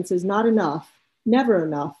existence is not enough, never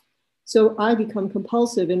enough. So I become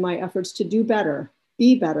compulsive in my efforts to do better,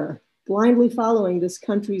 be better, blindly following this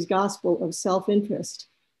country's gospel of self-interest,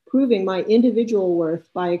 proving my individual worth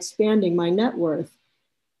by expanding my net worth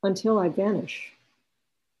until I vanish.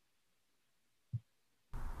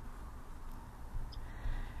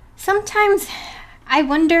 Sometimes I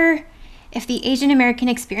wonder if the Asian American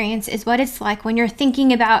experience is what it's like when you're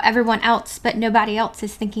thinking about everyone else, but nobody else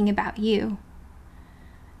is thinking about you.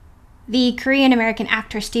 The Korean American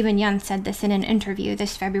actor Stephen Yeun said this in an interview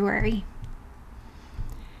this February.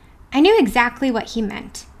 I knew exactly what he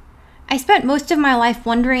meant. I spent most of my life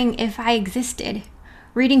wondering if I existed,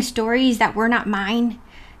 reading stories that were not mine,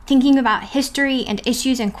 thinking about history and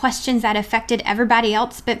issues and questions that affected everybody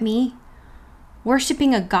else but me,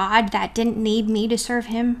 worshiping a God that didn't need me to serve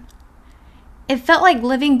him. It felt like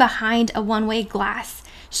living behind a one-way glass,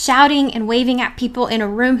 shouting and waving at people in a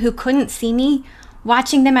room who couldn't see me,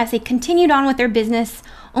 watching them as they continued on with their business,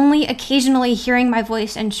 only occasionally hearing my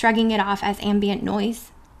voice and shrugging it off as ambient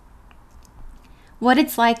noise. What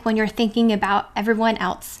it's like when you're thinking about everyone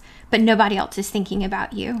else, but nobody else is thinking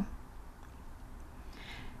about you.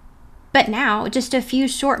 But now, just a few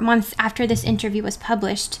short months after this interview was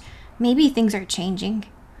published, maybe things are changing.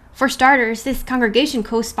 For starters, this congregation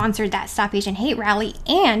co-sponsored that Stop Asian Hate rally,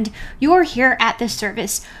 and you're here at this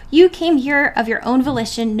service. You came here of your own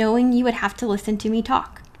volition, knowing you would have to listen to me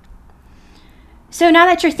talk. So now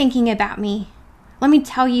that you're thinking about me, let me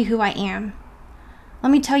tell you who I am.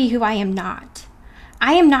 Let me tell you who I am not.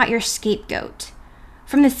 I am not your scapegoat.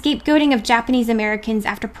 From the scapegoating of Japanese Americans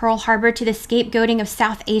after Pearl Harbor to the scapegoating of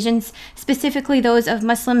South Asians, specifically those of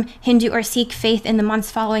Muslim, Hindu, or Sikh faith in the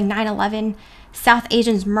months following 9/11, South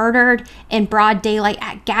Asians murdered in broad daylight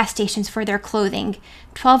at gas stations for their clothing,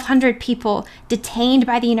 1,200 people detained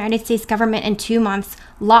by the United States government in 2 months,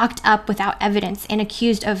 locked up without evidence and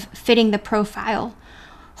accused of fitting the profile.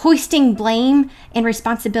 Hoisting blame and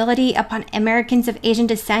responsibility upon Americans of Asian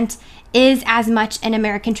descent is as much an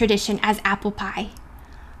American tradition as apple pie.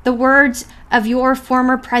 The words of your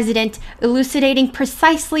former president elucidating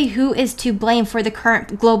precisely who is to blame for the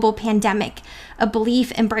current global pandemic, a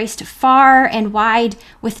belief embraced far and wide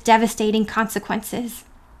with devastating consequences.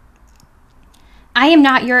 I am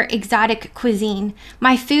not your exotic cuisine.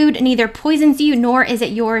 My food neither poisons you nor is it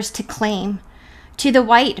yours to claim. To the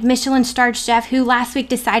white Michelin-starred chef who last week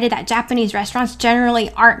decided that Japanese restaurants generally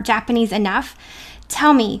aren't Japanese enough,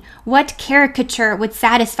 tell me, what caricature would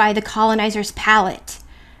satisfy the colonizer's palate?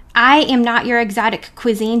 I am not your exotic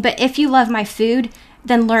cuisine, but if you love my food,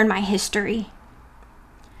 then learn my history.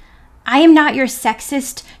 I am not your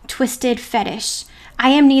sexist, twisted fetish. I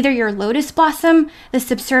am neither your lotus blossom, the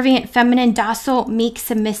subservient, feminine, docile, meek,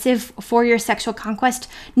 submissive for your sexual conquest,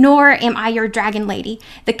 nor am I your dragon lady,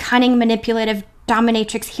 the cunning, manipulative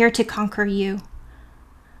dominatrix here to conquer you.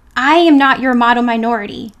 I am not your model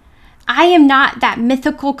minority. I am not that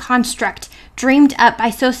mythical construct dreamed up by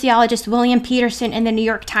sociologist William Peterson in the New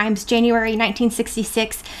York Times, January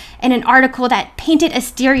 1966, in an article that painted a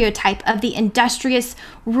stereotype of the industrious,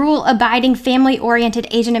 rule-abiding, family-oriented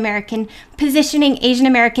Asian American, positioning Asian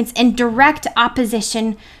Americans in direct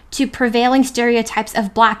opposition to prevailing stereotypes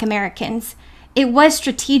of Black Americans. It was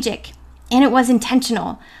strategic, and it was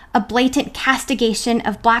intentional. a blatant castigation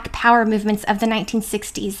of Black power movements of the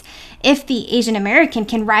 1960s. If the Asian American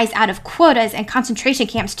can rise out of quotas and concentration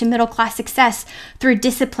camps to middle-class success through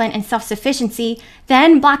discipline and self-sufficiency,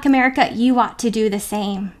 then Black America, you ought to do the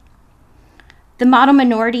same. The model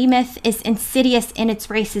minority myth is insidious in its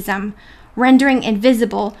racism, rendering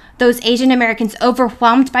invisible those Asian Americans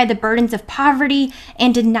overwhelmed by the burdens of poverty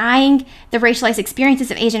and denying the racialized experiences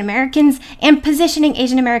of Asian Americans and positioning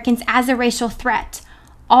Asian Americans as a racial threat,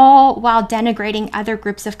 all while denigrating other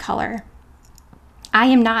groups of color. I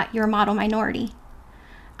am not your model minority.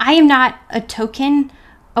 I am not a token,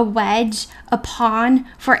 a wedge, a pawn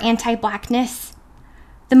for anti-Blackness.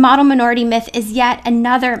 The model minority myth is yet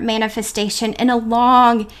another manifestation in a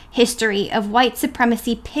long history of white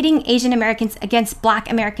supremacy pitting Asian Americans against Black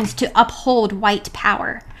Americans to uphold white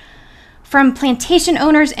power. From plantation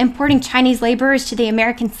owners importing Chinese laborers to the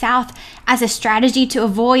American South as a strategy to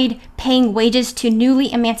avoid paying wages to newly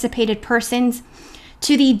emancipated persons,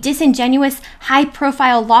 to the disingenuous,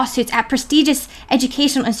 high-profile lawsuits at prestigious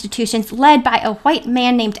educational institutions led by a white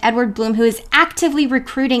man named Edward Bloom, who is actively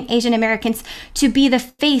recruiting Asian Americans to be the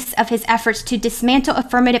face of his efforts to dismantle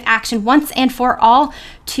affirmative action once and for all,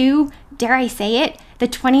 to, dare I say it, the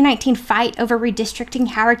 2019 fight over redistricting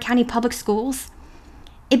Howard County Public Schools.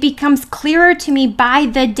 It becomes clearer to me by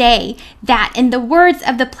the day that, in the words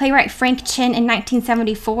of the playwright Frank Chin in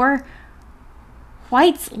 1974,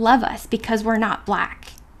 whites love us because we're not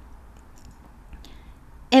Black.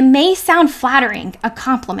 It may sound flattering, a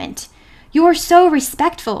compliment. You're so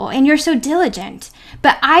respectful and you're so diligent.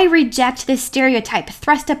 But I reject this stereotype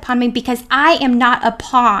thrust upon me because I am not a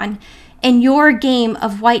pawn in your game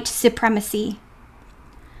of white supremacy.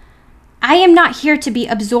 I am not here to be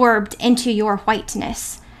absorbed into your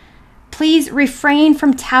whiteness. Please refrain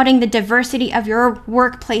from touting the diversity of your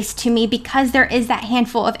workplace to me because there is that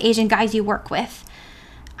handful of Asian guys you work with.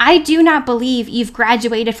 I do not believe you've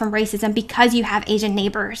graduated from racism because you have Asian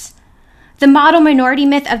neighbors. The model minority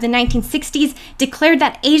myth of the 1960s declared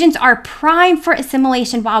that Asians are prime for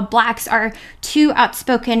assimilation while Blacks are too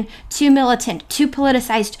outspoken, too militant, too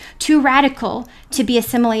politicized, too radical to be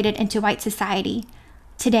assimilated into white society.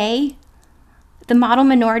 Today, the model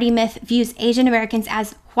minority myth views Asian Americans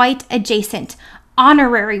as white adjacent,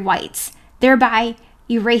 honorary whites, thereby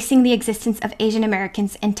erasing the existence of Asian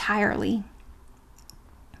Americans entirely.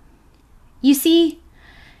 You see,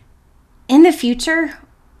 in the future,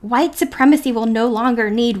 white supremacy will no longer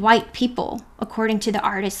need white people, according to the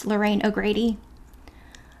artist Lorraine O'Grady.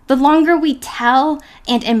 The longer we tell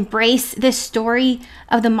and embrace this story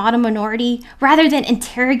of the model minority, rather than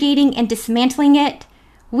interrogating and dismantling it,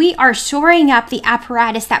 we are shoring up the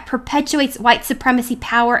apparatus that perpetuates white supremacy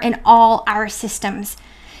power in all our systems.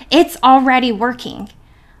 It's already working.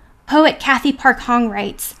 Poet Kathy Park Hong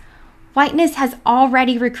writes, "Whiteness has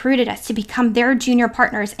already recruited us to become their junior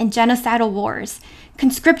partners in genocidal wars,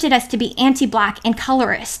 conscripted us to be anti-Black and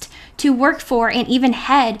colorist, to work for and even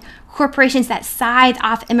head corporations that scythe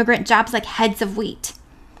off immigrant jobs like heads of wheat.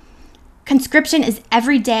 Conscription is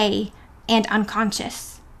everyday and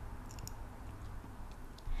unconscious."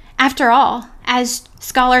 After all, as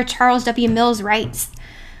scholar Charles W. Mills writes,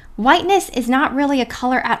 whiteness is not really a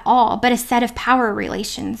color at all, but a set of power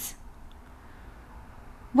relations.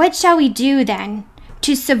 What shall we do then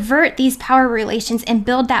to subvert these power relations and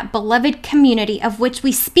build that beloved community of which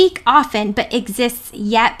we speak often but exists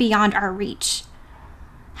yet beyond our reach?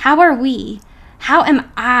 How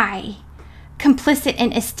am I complicit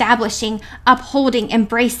in establishing, upholding,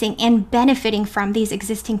 embracing, and benefiting from these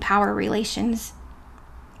existing power relations?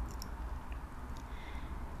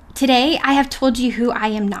 Today, I have told you who I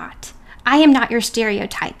am not. I am not your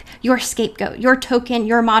stereotype, your scapegoat, your token,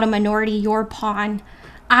 your model minority, your pawn.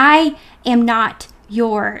 I am not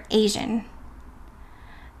your Asian.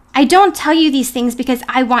 I don't tell you these things because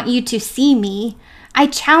I want you to see me. I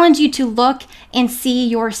challenge you to look and see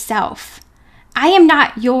yourself. I am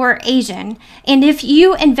not your Asian, and if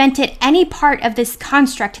you invented any part of this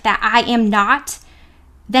construct that I am not,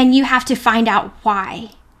 then you have to find out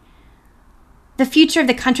why. The future of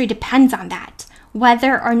the country depends on that,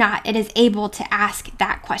 whether or not it is able to ask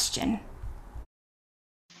that question.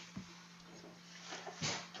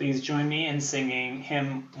 Please join me in singing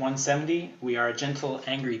hymn 170, We Are a Gentle,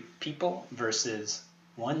 Angry People, verses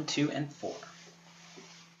 1, 2, and 4.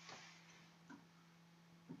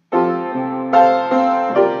 We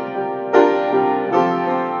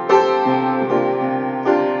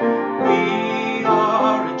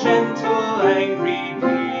are a gentle, angry people.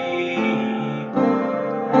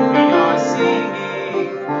 We are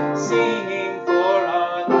singing for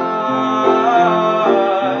our lives.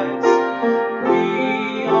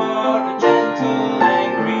 We are a gentle,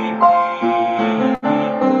 angry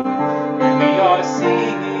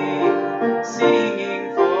singing,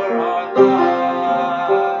 singing for our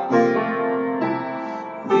lives.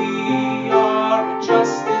 We are a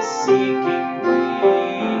justice-seeking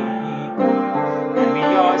people, and we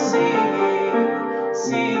are singing,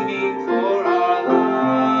 singing for our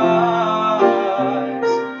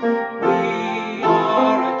lives. We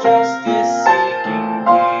are a justice-seeking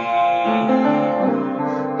people,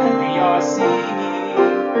 and we are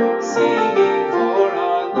singing, singing for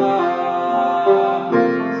our lives.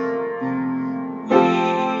 We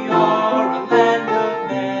are a land of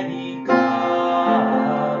many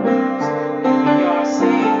colors, and we are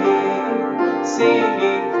singing,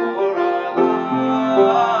 singing for our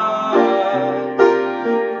lives.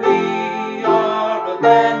 We are a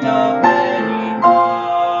land of many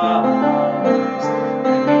colors,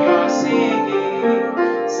 and we are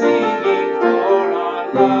singing, singing for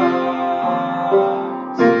our lives.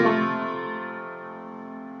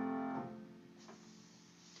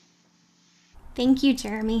 Thank you,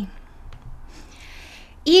 Jeremy.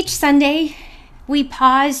 Each Sunday, we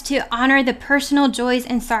pause to honor the personal joys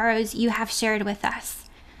and sorrows you have shared with us.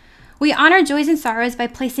 We honor joys and sorrows by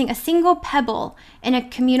placing a single pebble in a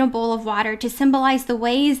communal bowl of water to symbolize the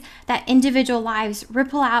ways that individual lives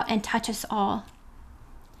ripple out and touch us all.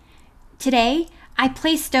 Today, I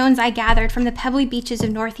place stones I gathered from the pebbly beaches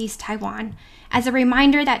of Northeast Taiwan as a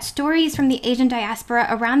reminder that stories from the Asian diaspora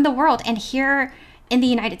around the world and here in the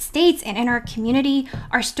United States and in our community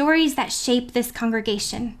are stories that shape this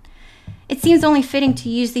congregation. It seems only fitting to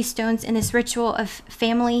use these stones in this ritual of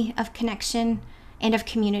family, of connection, and of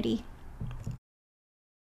community.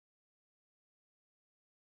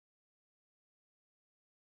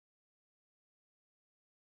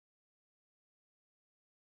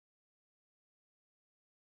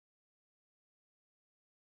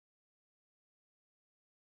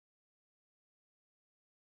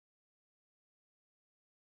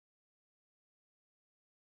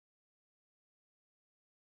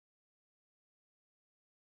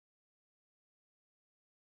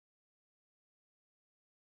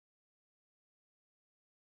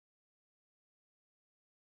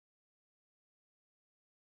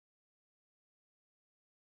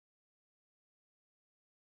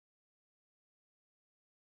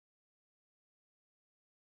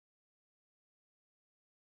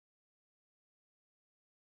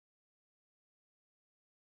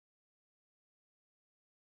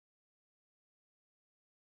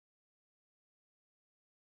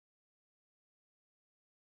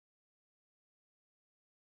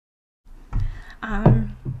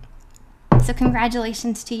 So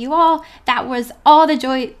congratulations to you all. That was all the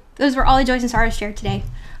joy. Those were all the joys and sorrows shared today.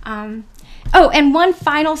 Oh, and one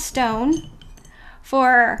final stone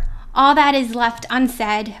for all that is left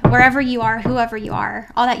unsaid, wherever you are, whoever you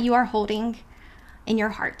are, all that you are holding in your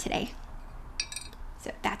heart today.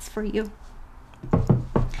 So that's for you.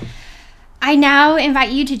 I now invite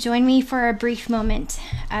you to join me for a brief moment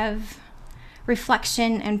of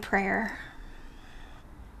reflection and prayer.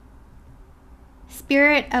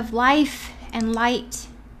 Spirit of life and light,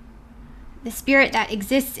 the spirit that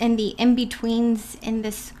exists in the in-betweens in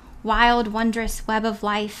this wild, wondrous web of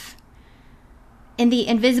life, in the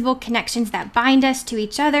invisible connections that bind us to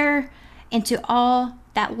each other and to all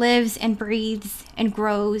that lives and breathes and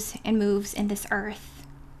grows and moves in this earth.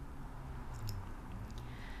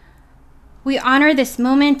 We honor this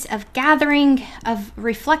moment of gathering, of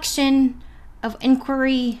reflection, of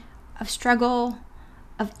inquiry, of struggle,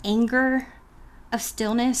 of anger, of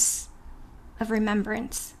stillness, of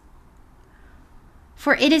remembrance.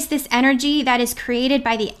 For it is this energy that is created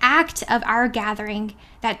by the act of our gathering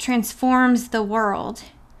that transforms the world,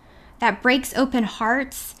 that breaks open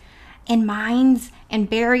hearts and minds and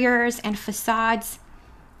barriers and facades,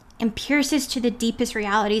 and pierces to the deepest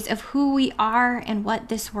realities of who we are and what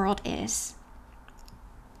this world is.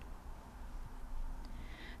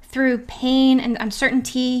 Through pain and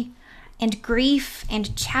uncertainty and grief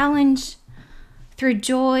and challenge, through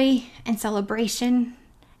joy and celebration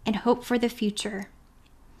and hope for the future,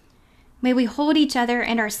 may we hold each other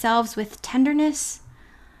and ourselves with tenderness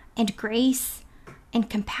and grace and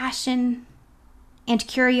compassion and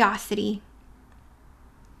curiosity.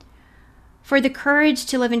 For the courage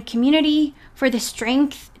to live in community, for the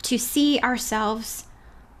strength to see ourselves,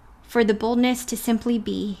 for the boldness to simply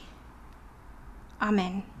be.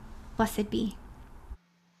 Amen. Blessed be.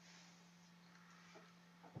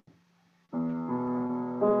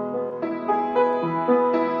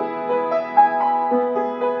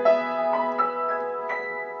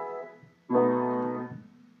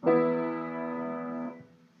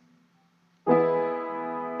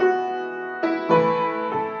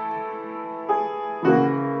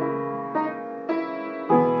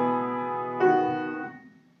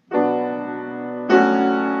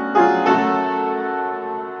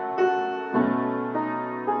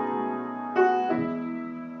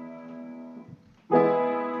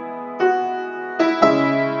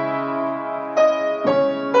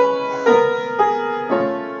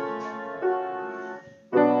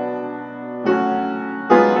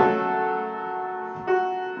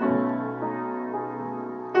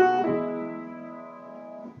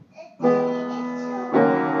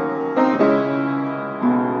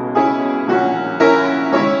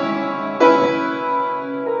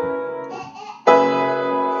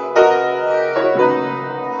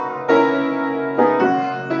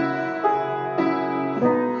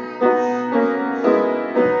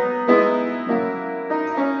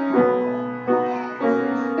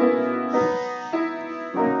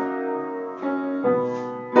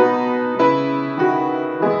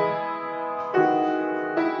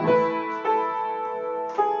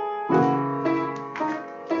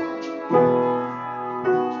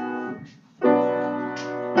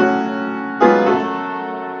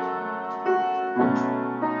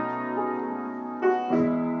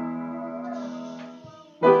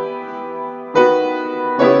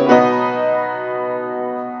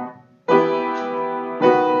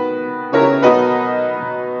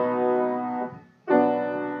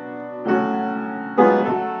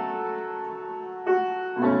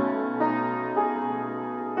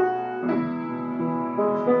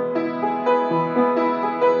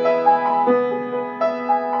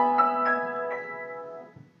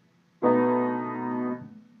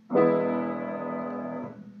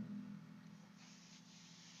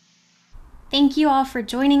 Thank you all for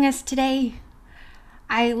joining us today.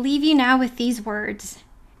 I leave you now with these words,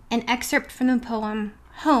 an excerpt from the poem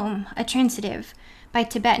Home, a Transitive by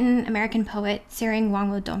Tibetan American poet Tsering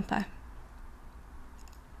Wanglodonpa.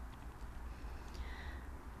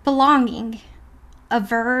 Belonging, a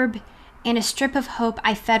verb and a strip of hope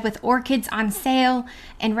I fed with orchids on sale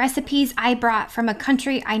and recipes I brought from a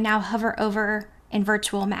country I now hover over in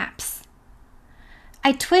virtual maps.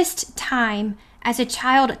 I twist time as a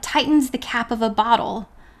child tightens the cap of a bottle,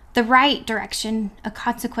 the right direction a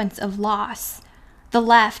consequence of loss, the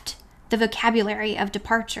left the vocabulary of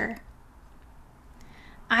departure.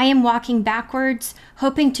 I am walking backwards,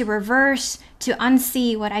 hoping to reverse, to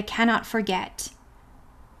unsee what I cannot forget,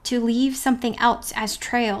 to leave something else as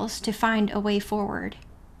trails to find a way forward.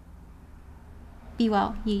 Be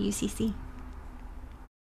well, UUCC.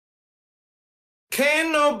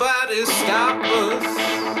 Can't nobody stop us.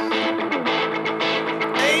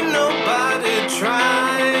 Ain't nobody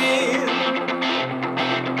trying.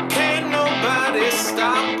 Can't nobody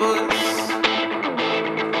stop us.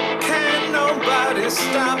 Can't nobody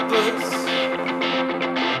stop us.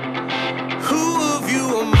 Who of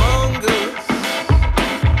you among us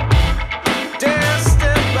dare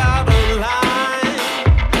step out of line,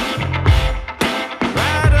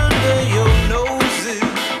 right under your noses?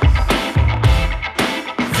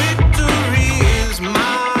 Victory is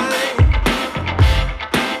mine.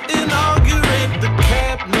 Inaugurate the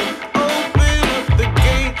cabinet, open up the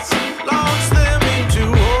gates, launch them into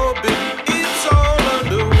orbit. It's all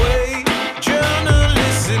underway.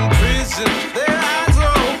 Journalists in prison, their eyes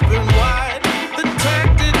are open wide. The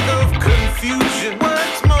tactic of confusion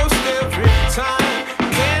works most every time.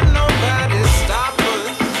 Can't nobody stop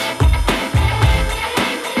us.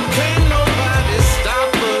 Can't nobody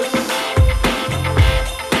stop us.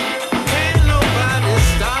 Can't nobody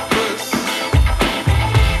stop us.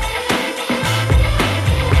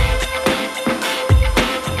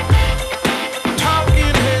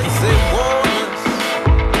 Talking heads, they warn us.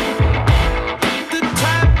 The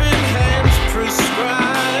tapping hands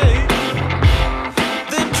prescribe.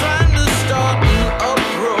 They're trying to start an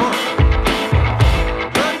uproar,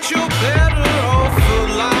 but you're better off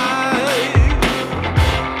alive.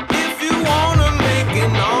 If you wanna make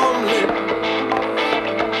an omelet,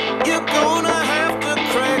 you're gonna have to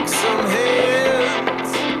crack some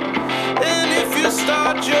heads. And if you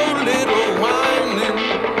start your little whining,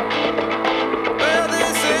 well, they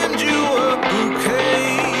send you a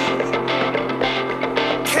bouquet.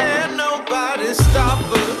 Can't nobody stop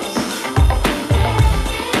us.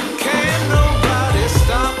 Can't nobody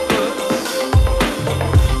stop us.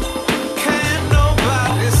 Can't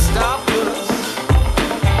nobody stop us.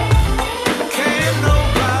 Can't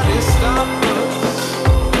nobody stop us.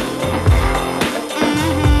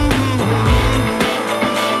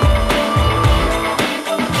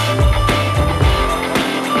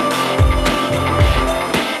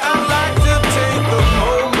 I'd like to take a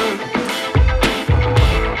moment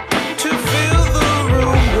to fill the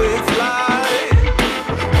room with light.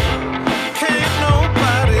 Can't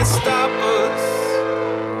nobody stop us.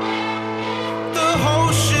 The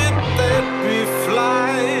whole shit that we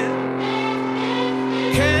flying.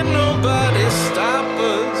 Can't nobody stop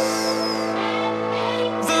us.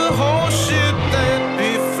 The whole shit that we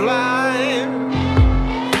flying.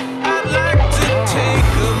 I'd like to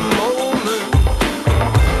take a moment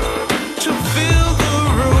to fill the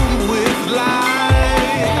room with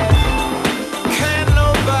light. Can't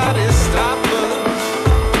nobody stop us.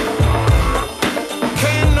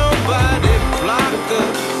 Can't nobody block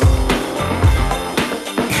us.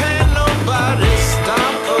 Can't nobody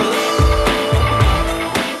stop us.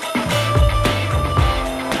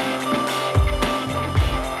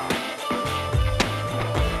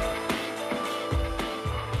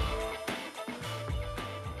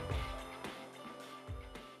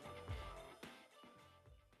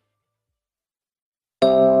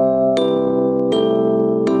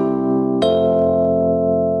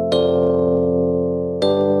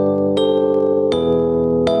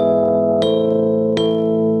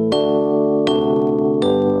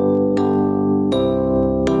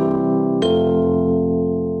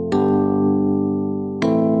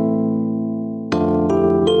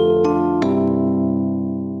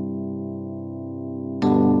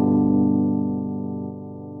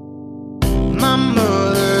 My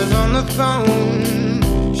mother's on the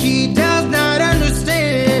phone. She does not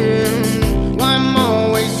understand why I'm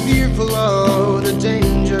always fearful of the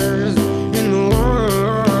dangers in the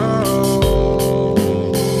world.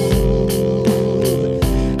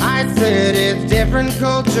 I said it's different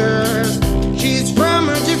cultures. She's from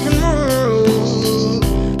a different world.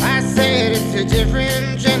 I said it's a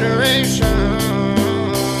different generation.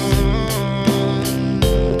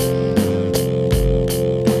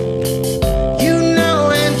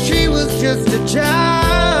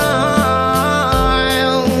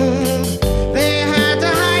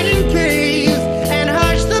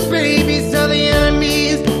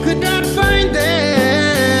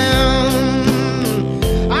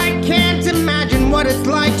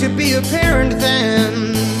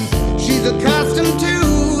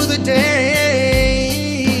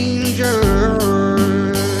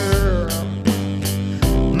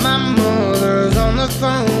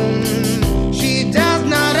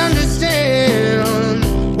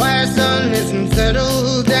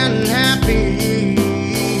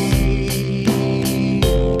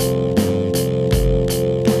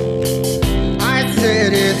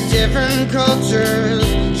 different culture.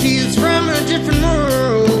 She's from a different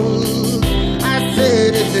world. I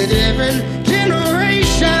said it's a different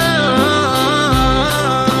generation.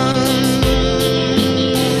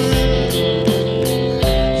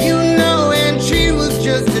 You know, and she was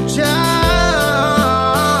just a child.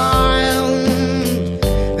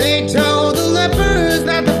 They told the lepers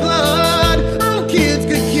that the blood of kids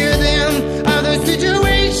could cure them of their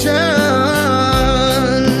situation.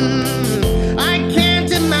 I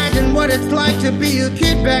can't imagine what it's like to be a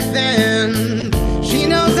kid back then. She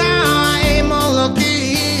knows I'm a lucky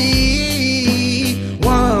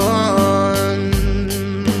one.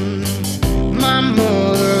 My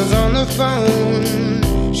mother's on the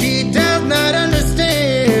phone. She does not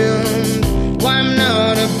understand why I'm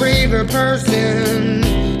not a braver person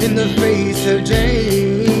in the face of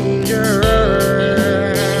danger.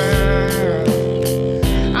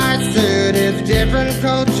 I said it's different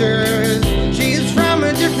cultures. She's from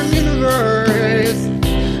a different universe.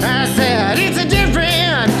 I said it's a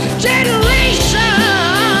different generation.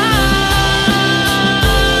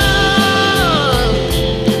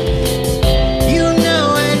 You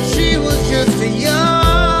know, and she was just a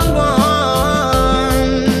young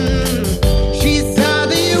one. She saw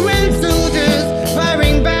the UN soldiers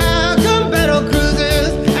firing back on battle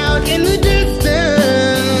cruisers out in the distance.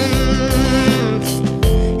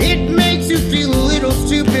 It makes you feel a little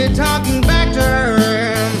stupid talking back to her.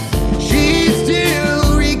 She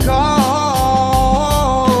still recalls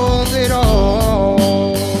it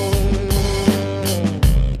all.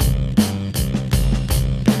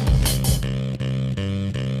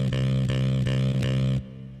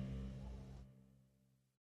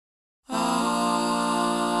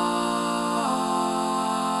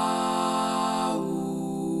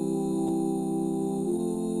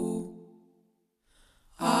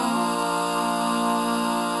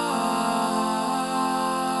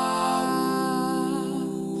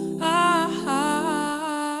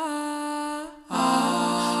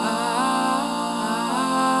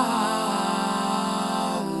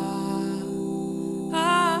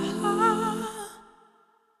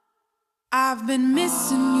 I've been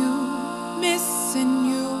missing you, missing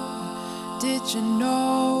you. Did you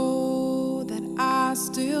know that I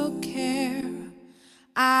still care?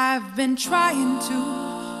 I've been trying to,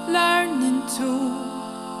 learning to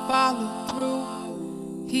follow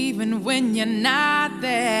through, even when you're not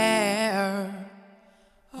there.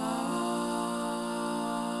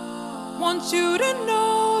 Want you to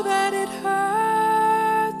know that it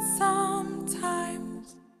hurts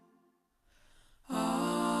sometimes.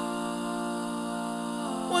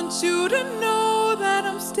 Want you to know that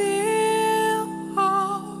I'm still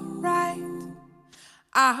alright.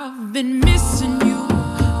 I've been missing you,